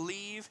is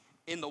believe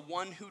in the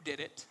one who did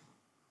it.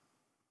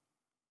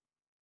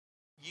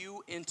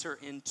 You enter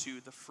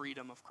into the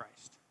freedom of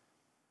Christ.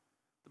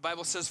 The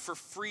Bible says, for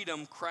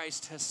freedom,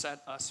 Christ has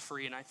set us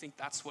free. And I think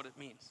that's what it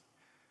means.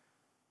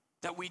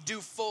 That we do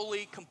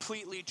fully,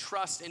 completely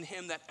trust in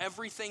him, that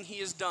everything he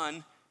has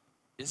done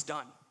is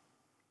done.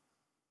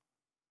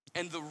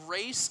 And the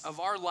race of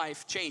our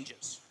life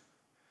changes.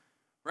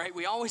 Right?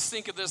 We always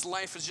think of this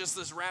life as just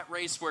this rat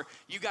race where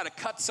you got to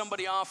cut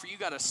somebody off or you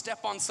got to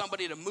step on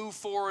somebody to move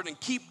forward and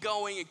keep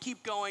going.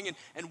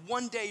 And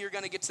one day you're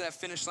going to get to that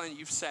finish line that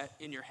you've set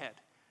in your head.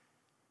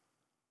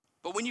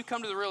 But when you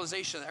come to the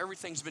realization that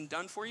everything's been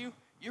done for you,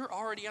 you're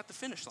already at the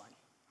finish line.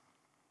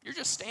 You're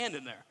just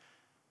standing there.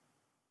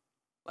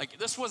 Like,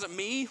 this wasn't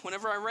me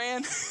whenever I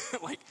ran,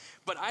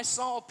 but I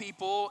saw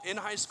people in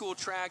high school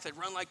track that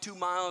run like 2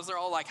 miles. They're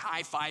all like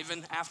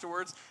high-fiving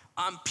afterwards.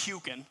 I'm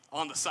puking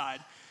on the side.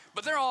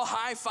 But they're all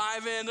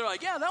high-fiving. They're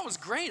like, yeah, that was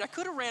great. I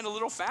could have ran a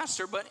little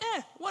faster, but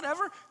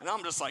whatever. And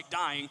I'm just like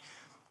dying.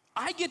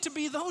 I get to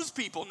be those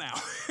people now.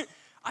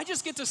 I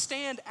just get to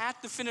stand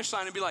at the finish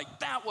line and be like,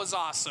 that was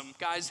awesome,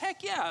 guys.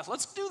 Heck yeah,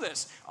 let's do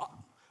this.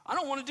 I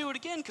don't want to do it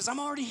again because I'm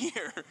already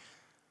here.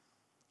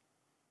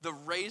 The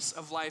race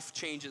of life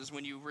changes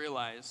when you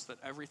realize that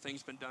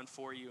everything's been done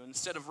for you.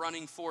 Instead of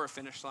running for a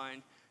finish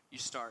line, you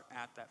start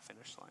at that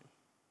finish line.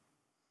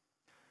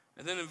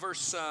 And then in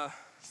verse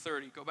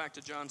 30, go back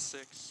to John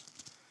 6.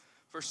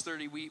 Verse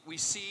 30, we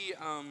see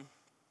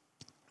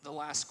the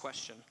last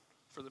question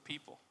for the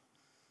people,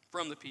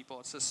 from the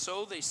people. It says,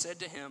 so they said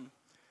to him,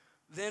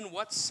 then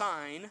what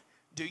sign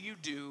do you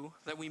do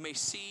that we may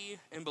see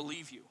and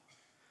believe you?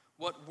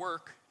 What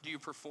work do you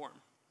perform?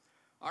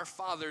 Our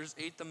fathers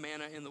ate the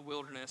manna in the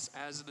wilderness,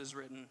 as it is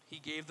written, he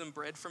gave them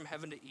bread from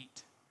heaven to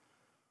eat.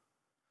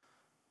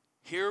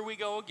 Here we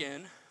go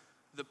again,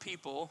 the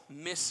people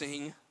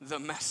missing the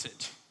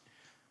message.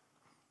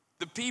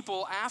 The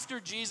people, after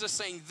Jesus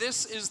saying,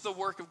 this is the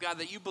work of God,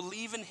 that you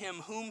believe in him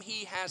whom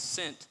he has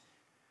sent,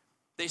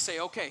 they say,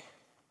 okay,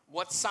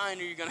 What sign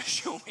are you going to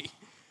show me?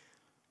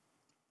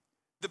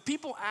 The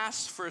people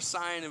asked for a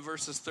sign in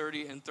verses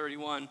 30 and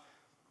 31.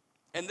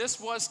 And this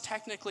was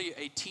technically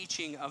a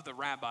teaching of the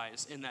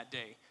rabbis in that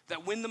day,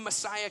 that when the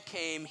Messiah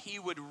came, he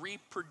would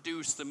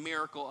reproduce the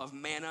miracle of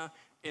manna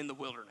in the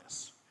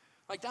wilderness.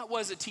 Like, that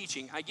was a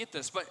teaching. I get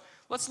this. But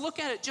let's look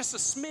at it just a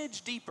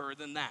smidge deeper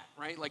than that,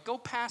 right? Like, go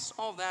past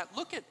all that.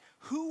 Look at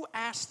who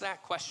asked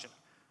that question.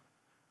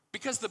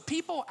 Because the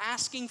people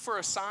asking for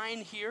a sign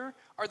here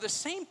are the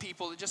same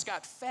people that just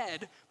got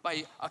fed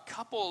by a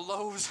couple of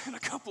loaves and a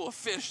couple of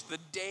fish the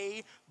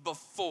day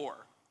before.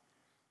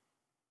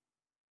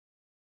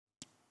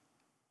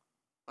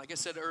 Like I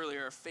said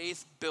earlier,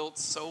 faith built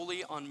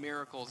solely on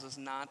miracles is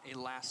not a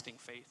lasting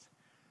faith.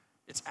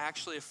 It's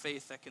actually a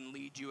faith that can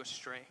lead you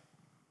astray.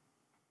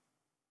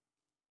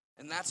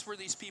 And that's where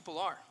these people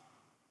are.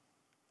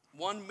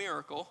 One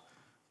miracle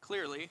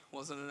clearly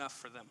wasn't enough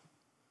for them.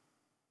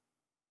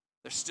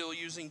 They're still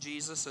using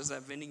Jesus as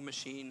that vending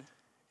machine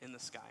in the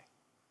sky.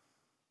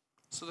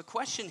 So the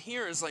question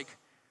here is like,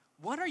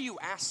 what are you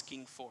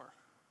asking for?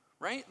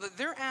 Right?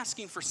 They're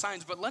asking for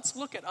signs, but let's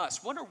look at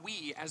us. What are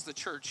we as the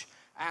church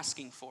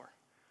asking for?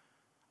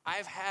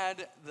 I've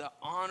had the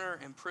honor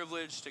and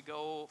privilege to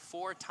go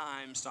 4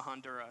 times to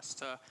Honduras,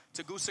 to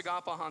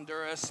Tegucigalpa,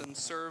 Honduras, and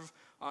serve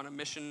on a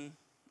mission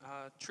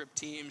trip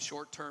team,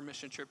 short-term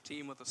mission trip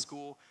team with a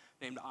school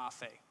named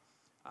AFE.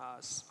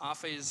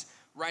 AFE is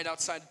right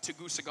outside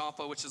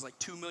Tegucigalpa, which is like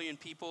 2 million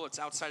people. It's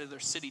outside of their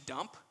city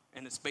dump,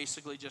 and it's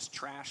basically just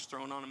trash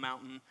thrown on a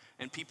mountain,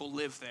 and people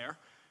live there.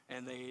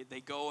 And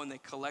they go and they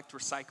collect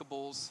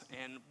recyclables,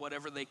 and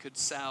whatever they could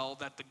sell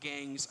that the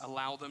gangs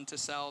allow them to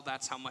sell,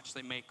 that's how much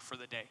they make for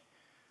the day.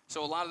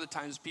 So a lot of the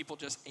times people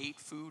just ate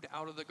food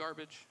out of the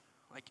garbage.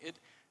 Like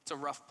it's a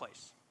rough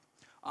place.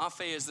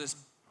 AFE is this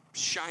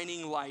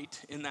shining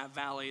light in that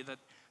valley that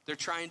they're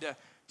trying to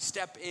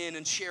step in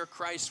and share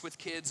Christ with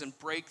kids and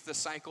break the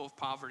cycle of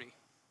poverty.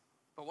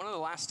 But one of the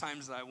last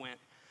times that I went,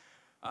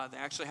 they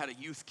actually had a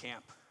youth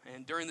camp.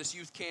 And during this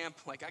youth camp,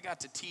 like, I got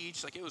to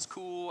teach. Like, it was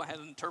cool. I had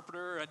an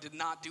interpreter. I did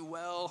not do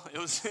well. It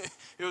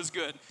was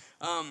good.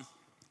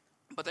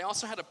 But they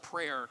also had a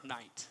prayer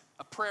night.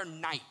 A prayer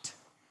night.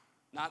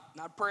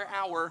 Not prayer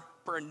hour,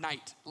 prayer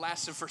night.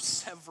 Lasted for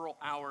several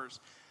hours.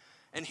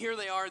 And here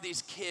they are,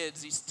 these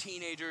kids, these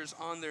teenagers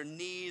on their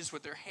knees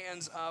with their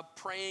hands up,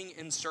 praying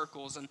in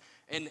circles.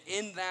 And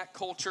in that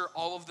culture,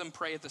 all of them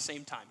pray at the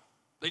same time.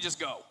 They just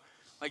go.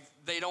 Like,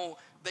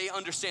 they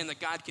understand that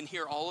God can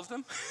hear all of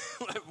them.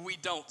 We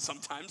don't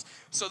sometimes.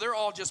 So they're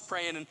all just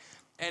praying,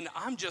 and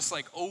I'm just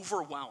like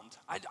overwhelmed.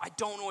 I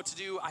don't know what to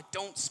do. I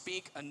don't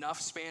speak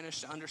enough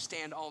Spanish to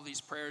understand all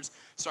these prayers.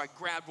 So I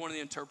grabbed one of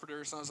the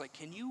interpreters, and I was like,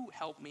 can you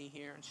help me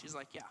here? And she's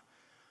like, yeah.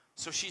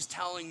 So she's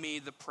telling me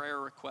the prayer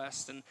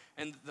request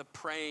and the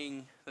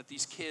praying that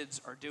these kids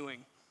are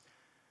doing.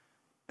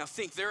 Now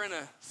think, they're in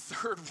a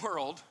third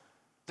world.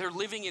 They're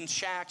living in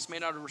shacks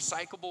made out of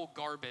recyclable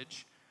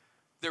garbage.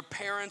 Their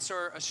parents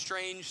are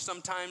estranged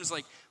sometimes.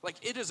 Like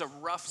it is a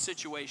rough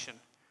situation.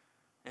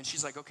 And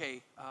she's like,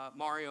 okay,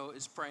 Mario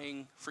is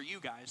praying for you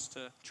guys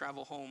to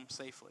travel home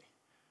safely.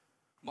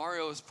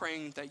 Mario is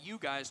praying that you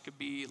guys could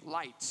be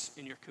lights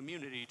in your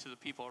community to the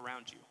people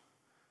around you.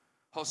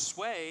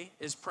 Josue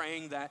is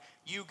praying that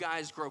you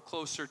guys grow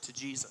closer to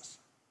Jesus.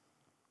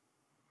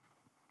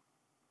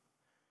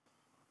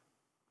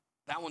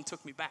 That one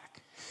took me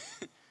back.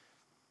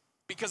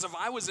 Because if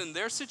I was in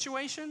their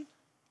situation,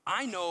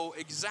 I know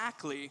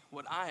exactly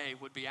what I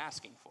would be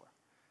asking for.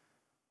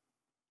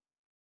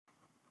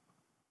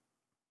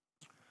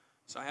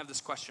 So I have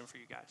this question for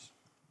you guys.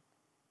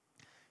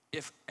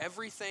 If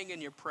everything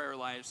in your prayer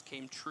lives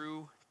came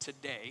true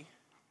today,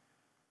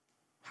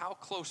 how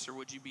closer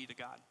would you be to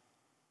God?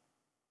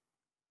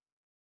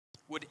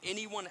 Would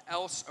anyone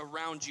else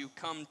around you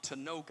come to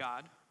know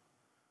God,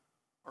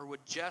 or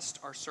would just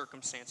our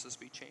circumstances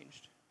be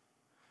changed?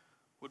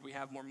 Would we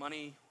have more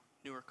money,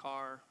 newer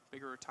car,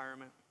 bigger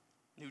retirement,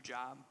 new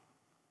job?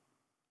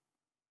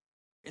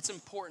 It's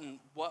important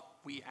what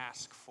we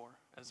ask for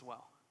as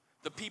well.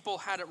 The people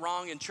had it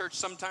wrong in church.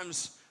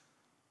 Sometimes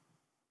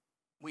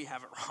we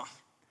have it wrong.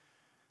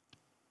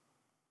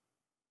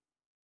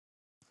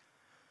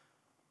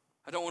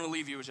 I don't want to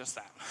leave you with just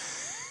that.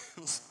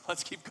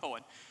 Let's keep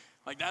going.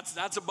 Like,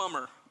 that's a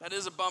bummer. That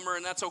is a bummer,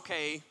 and that's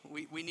okay.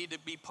 We need to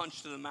be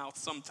punched in the mouth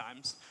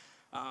sometimes.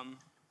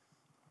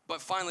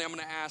 But finally, I'm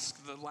going to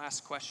ask the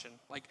last question.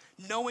 Like,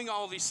 knowing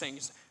all these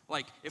things,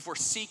 like if we're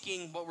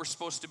seeking what we're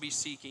supposed to be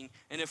seeking,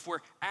 and if we're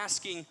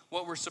asking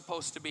what we're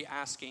supposed to be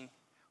asking,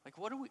 like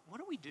what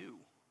do we do?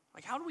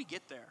 Like, how do we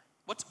get there?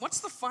 What's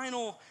the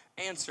final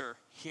answer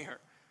here?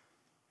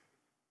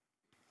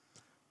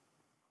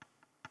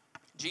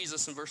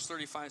 Jesus in verse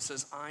 35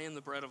 says, I am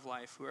the bread of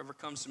life. Whoever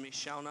comes to me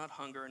shall not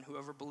hunger, and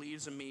whoever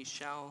believes in me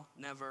shall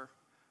never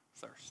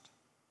thirst.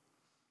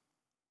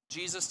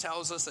 Jesus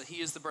tells us that he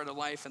is the bread of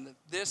life, and that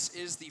this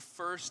is the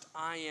first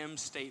I am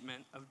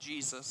statement of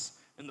Jesus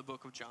in the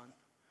book of John.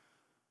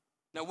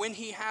 Now, when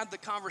he had the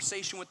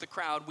conversation with the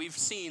crowd, we've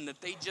seen that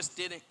they just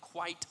didn't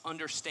quite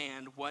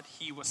understand what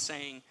he was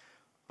saying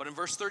But in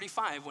verse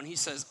 35, when he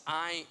says,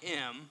 I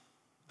am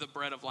the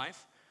bread of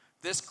life,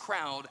 this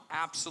crowd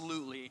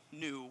absolutely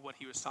knew what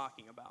he was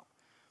talking about.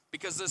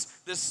 Because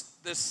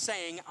this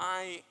saying,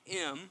 I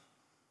am,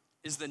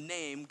 is the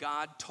name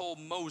God told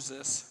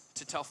Moses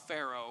to tell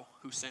Pharaoh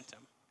who sent him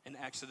in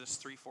Exodus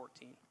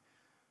 3:14.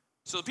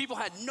 So the people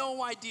had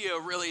no idea,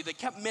 really. They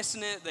kept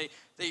missing it.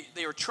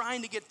 They were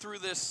trying to get through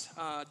this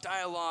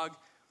dialogue.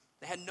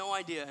 They had no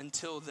idea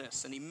until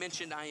this. And he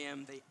mentioned I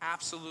am. They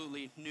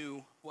absolutely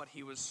knew what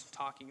he was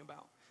talking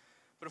about.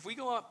 But if we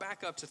go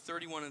back up to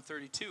 31 and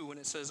 32, when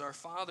it says, our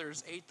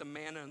fathers ate the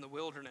manna in the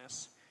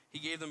wilderness, he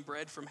gave them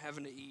bread from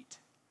heaven to eat.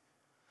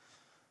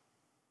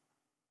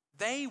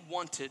 They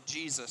wanted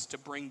Jesus to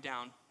bring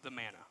down the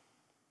manna.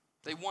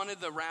 They wanted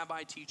the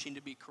rabbi teaching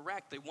to be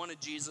correct. They wanted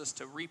Jesus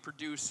to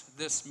reproduce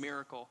this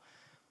miracle.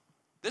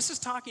 This is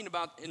talking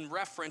about in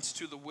reference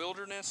to the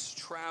wilderness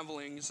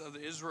travelings of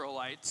the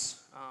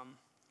Israelites,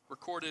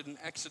 recorded in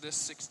Exodus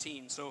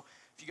 16. So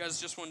if you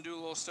guys just want to do a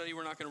little study,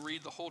 we're not going to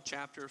read the whole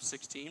chapter of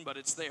 16, but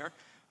it's there.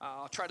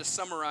 I'll try to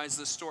summarize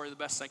this story the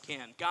best I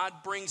can. God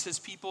brings his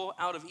people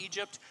out of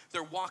Egypt.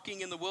 They're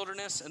walking in the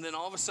wilderness, and then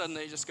all of a sudden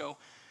they just go,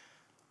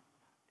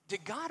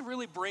 did God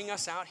really bring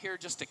us out here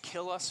just to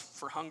kill us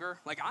for hunger?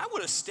 Like, I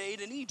would have stayed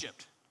in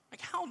Egypt.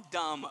 Like, how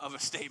dumb of a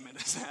statement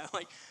is that?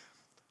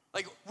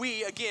 Like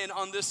we, again,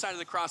 on this side of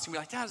the cross, can be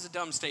like, that is a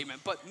dumb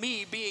statement. But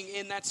me being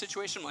in that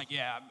situation, I'm like,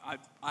 yeah,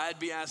 I'd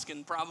be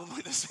asking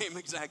probably the same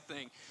exact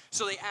thing.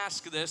 So they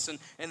ask this,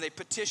 and they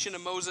petition to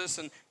Moses,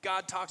 and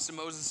God talks to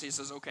Moses. He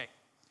says, okay,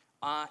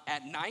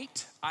 at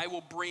night I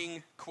will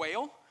bring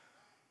quail.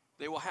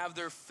 They will have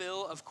their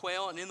fill of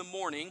quail, and in the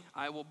morning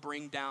I will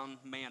bring down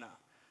manna.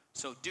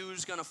 So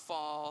dew's going to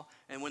fall,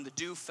 and when the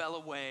dew fell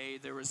away,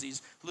 there was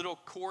these little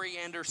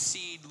coriander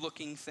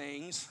seed-looking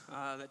things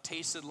that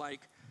tasted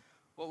like,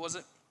 what was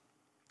it?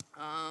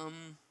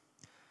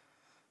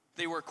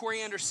 They were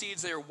coriander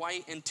seeds. They were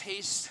white, and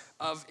taste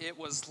of it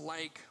was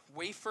like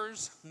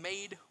wafers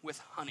made with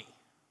honey.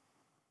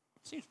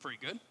 Seems pretty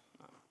good.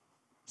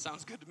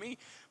 Sounds good to me.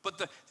 But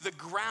the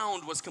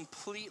ground was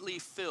completely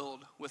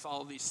filled with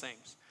all these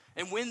things.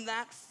 And when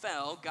that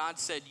fell, God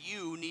said,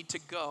 you need to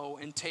go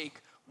and take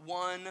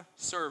one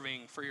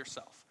serving for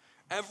yourself.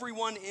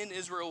 Everyone in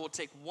Israel will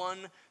take one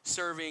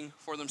serving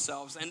for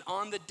themselves. And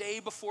on the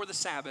day before the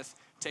Sabbath,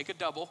 take a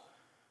double,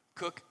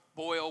 cook,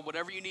 boil,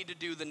 whatever you need to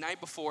do the night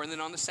before, and then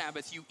on the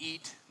Sabbath, you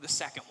eat the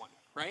second one,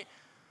 right?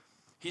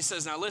 He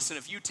says, now listen,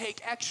 if you take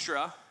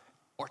extra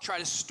or try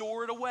to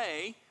store it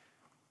away,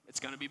 it's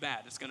going to be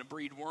bad. It's going to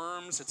breed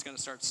worms. It's going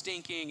to start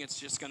stinking. It's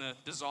just going to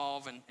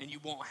dissolve, and you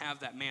won't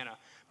have that manna.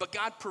 But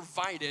God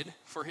provided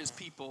for his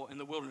people in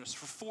the wilderness.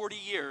 For 40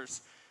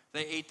 years,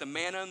 they ate the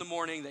manna in the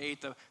morning. They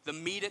ate the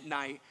meat at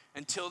night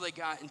until they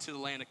got into the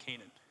land of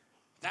Canaan.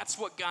 That's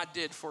what God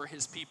did for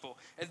his people.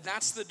 And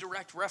that's the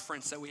direct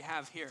reference that we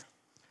have here.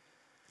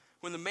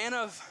 When the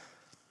manna,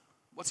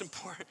 what's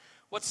important,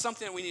 what's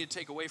something that we need to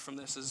take away from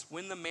this is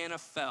when the manna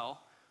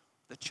fell,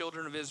 the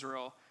children of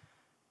Israel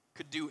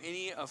could do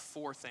any of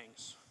four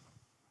things.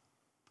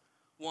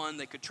 One,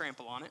 they could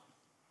trample on it.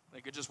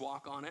 They could just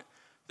walk on it.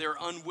 They're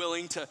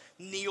unwilling to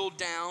kneel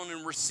down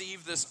and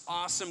receive this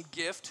awesome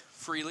gift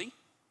freely.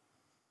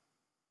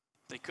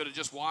 They could have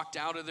just walked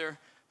out of their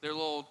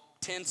little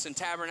tents and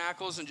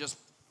tabernacles and just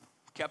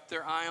kept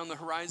their eye on the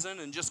horizon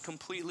and just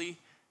completely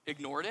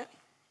ignored it.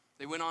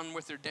 They went on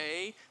with their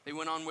day. They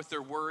went on with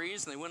their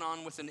worries. They went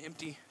on with an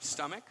empty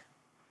stomach.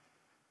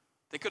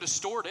 They could have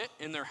stored it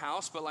in their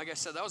house, but like I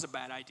said, that was a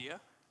bad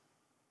idea.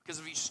 Because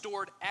if you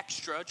stored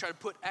extra, tried to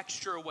put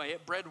extra away,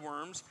 it bred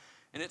worms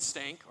and it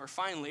stank. Or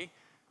finally,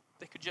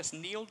 they could just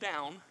kneel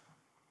down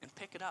and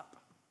pick it up.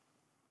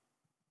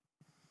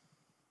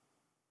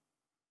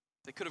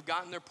 They could have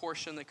gotten their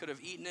portion. They could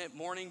have eaten it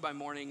morning by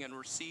morning and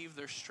received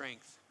their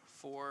strength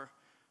for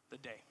the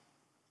day.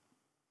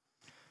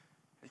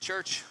 And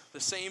church, the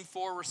same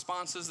four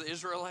responses the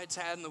Israelites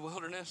had in the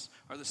wilderness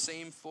are the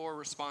same four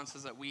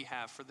responses that we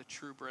have for the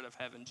true bread of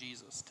heaven,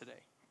 Jesus,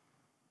 today.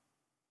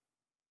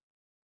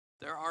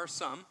 There are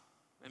some,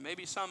 and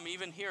maybe some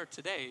even here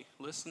today,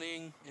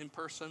 listening in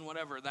person,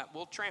 whatever, that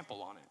will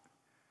trample on it.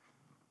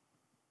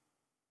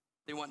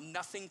 They want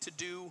nothing to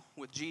do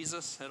with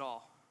Jesus at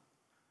all.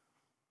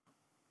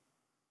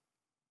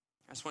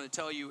 I just want to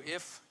tell you,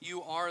 if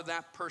you are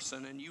that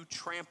person and you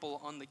trample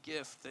on the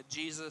gift that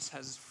Jesus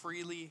has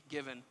freely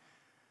given,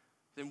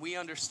 then we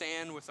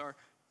understand with our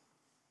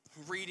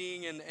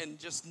reading and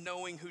just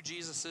knowing who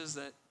Jesus is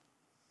that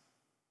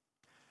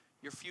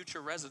your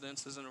future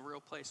residence is in a real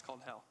place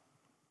called hell.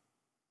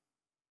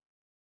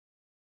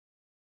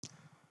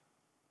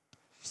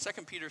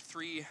 2 Peter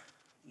 3:9.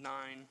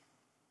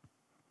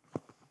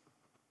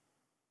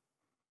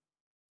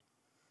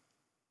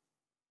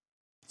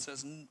 It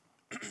says,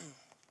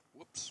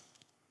 whoops.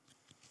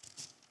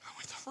 I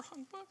went the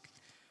wrong book.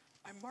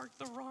 I marked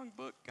the wrong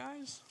book,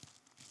 guys.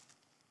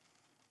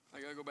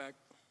 I gotta go back.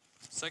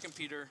 2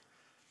 Peter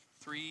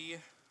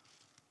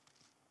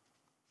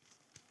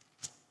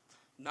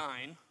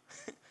 3:9.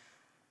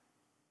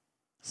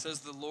 It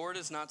says, the Lord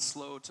is not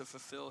slow to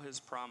fulfill his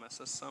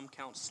promise, as some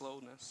count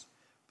slowness,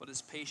 but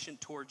is patient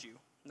towards you,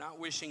 not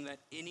wishing that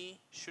any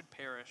should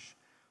perish,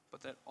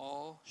 but that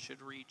all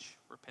should reach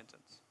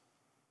repentance.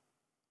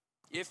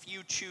 If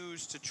you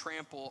choose to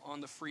trample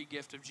on the free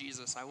gift of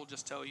Jesus, I will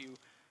just tell you,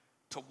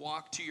 to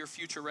walk to your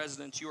future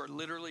residence, you are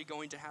literally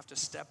going to have to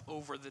step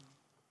over the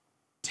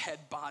dead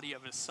body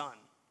of his son.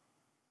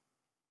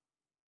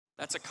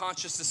 That's a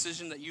conscious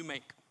decision that you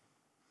make.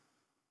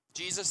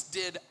 Jesus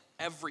did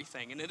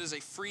everything, and it is a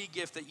free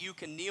gift that you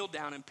can kneel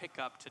down and pick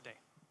up today.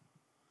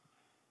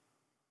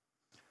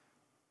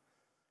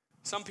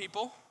 Some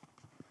people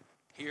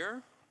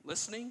here,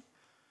 listening,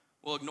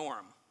 will ignore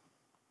him.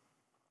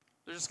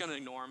 They're just going to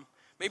ignore him.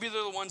 Maybe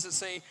they're the ones that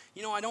say,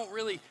 I don't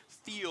really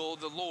feel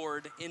the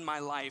Lord in my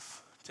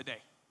life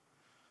today.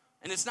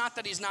 And it's not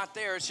that he's not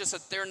there, it's just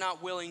that they're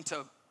not willing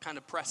to kind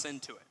of press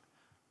into it.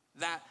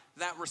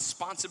 That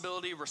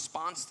responsibility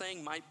response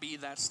thing might be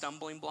that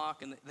stumbling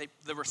block, and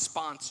the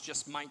response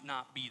just might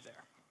not be there.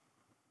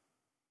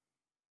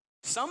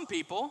 Some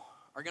people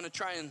are going to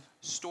try and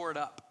store it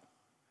up.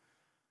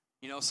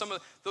 Some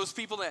of those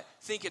people that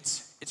think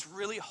it's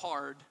really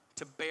hard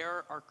to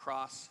bear our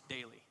cross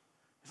daily.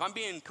 If I'm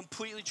being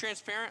completely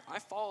transparent, I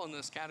fall in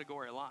this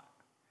category a lot.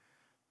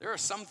 There are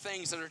some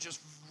things that are just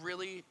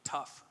really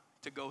tough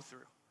to go through.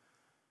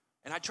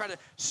 And I try to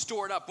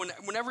store it up.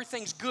 When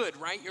everything's good,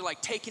 right? You're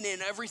like taking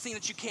in everything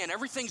that you can.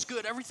 Everything's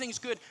good,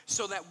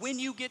 so that when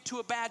you get to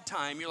a bad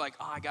time, you're like,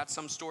 I got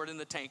some stored in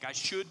the tank. I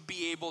should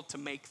be able to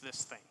make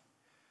this thing.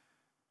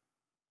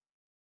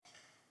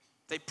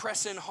 They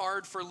press in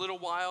hard for a little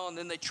while, and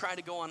then they try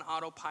to go on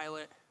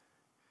autopilot.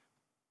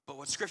 But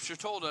what Scripture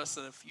told us,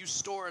 that if you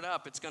store it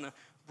up, it's going to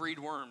breed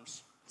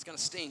worms. It's going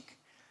to stink.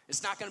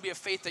 It's not going to be a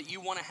faith that you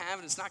want to have,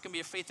 and it's not going to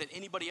be a faith that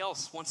anybody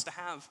else wants to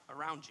have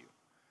around you.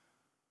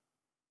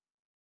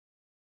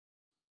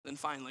 Then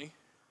finally,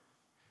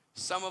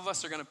 some of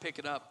us are going to pick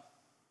it up,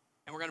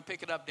 and we're going to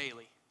pick it up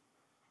daily.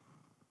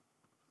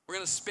 We're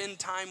going to spend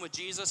time with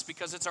Jesus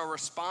because it's our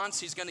response.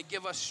 He's going to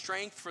give us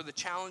strength for the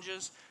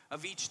challenges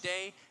of each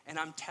day, and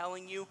I'm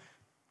telling you,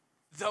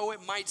 though it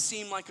might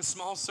seem like a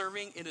small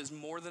serving, it is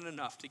more than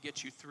enough to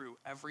get you through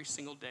every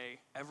single day,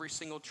 every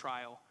single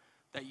trial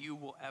that you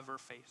will ever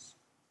face.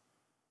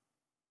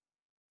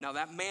 Now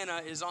that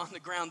manna is on the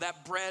ground.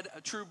 That bread,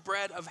 a true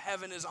bread of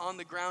heaven, is on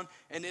the ground,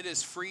 and it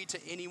is free to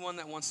anyone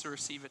that wants to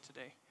receive it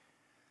today.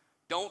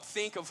 Don't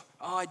think of,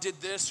 I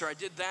did this or I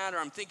did that or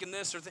I'm thinking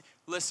this or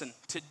listen,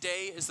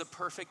 today is the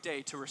perfect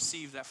day to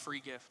receive that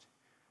free gift.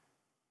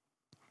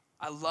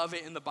 I love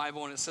it in the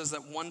Bible, and it says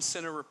that one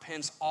sinner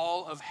repents,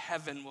 all of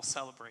heaven will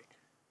celebrate.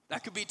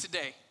 That could be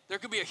today. There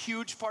could be a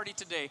huge party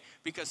today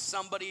because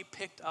somebody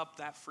picked up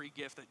that free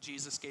gift that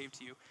Jesus gave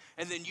to you.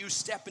 And then you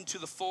step into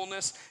the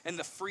fullness and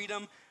the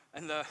freedom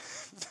and the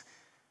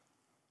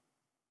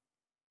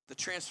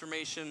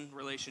transformation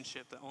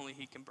relationship that only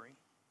he can bring.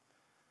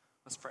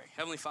 Let's pray.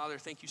 Heavenly Father,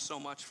 thank you so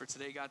much for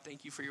today, God.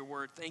 Thank you for your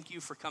word. Thank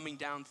you for coming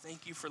down.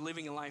 Thank you for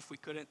living a life we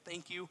couldn't.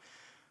 Thank you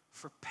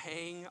for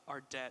paying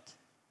our debt.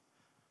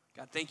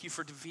 God, thank you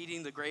for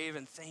defeating the grave,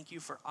 and thank you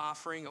for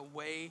offering a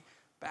way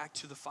back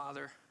to the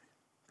Father.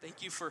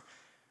 Thank you for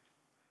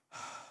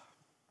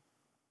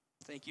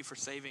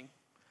saving.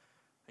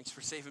 Thanks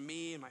for saving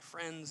me and my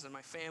friends and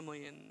my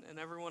family and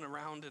everyone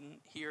around and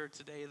here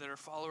today that are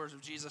followers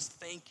of Jesus.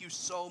 Thank you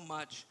so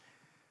much.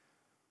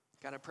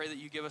 God, I pray that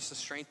you give us the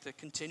strength to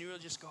continually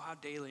just go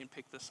out daily and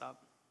pick this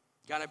up.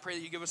 God, I pray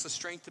that you give us the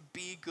strength to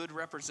be good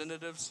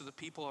representatives to the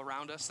people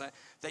around us,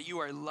 that you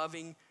are a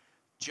loving,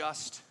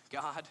 just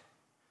God,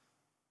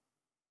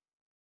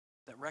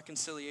 that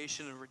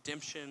reconciliation and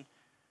redemption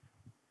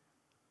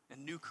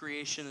and new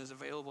creation is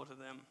available to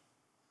them.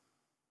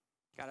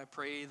 God, I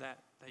pray that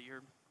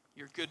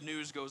your good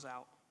news goes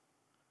out,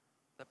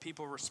 that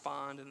people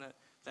respond, and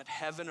that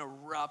heaven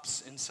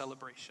erupts in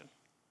celebration.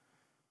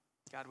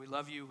 God, we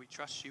love you, we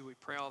trust you, we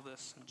pray all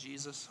this in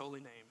Jesus' holy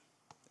name.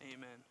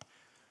 Amen.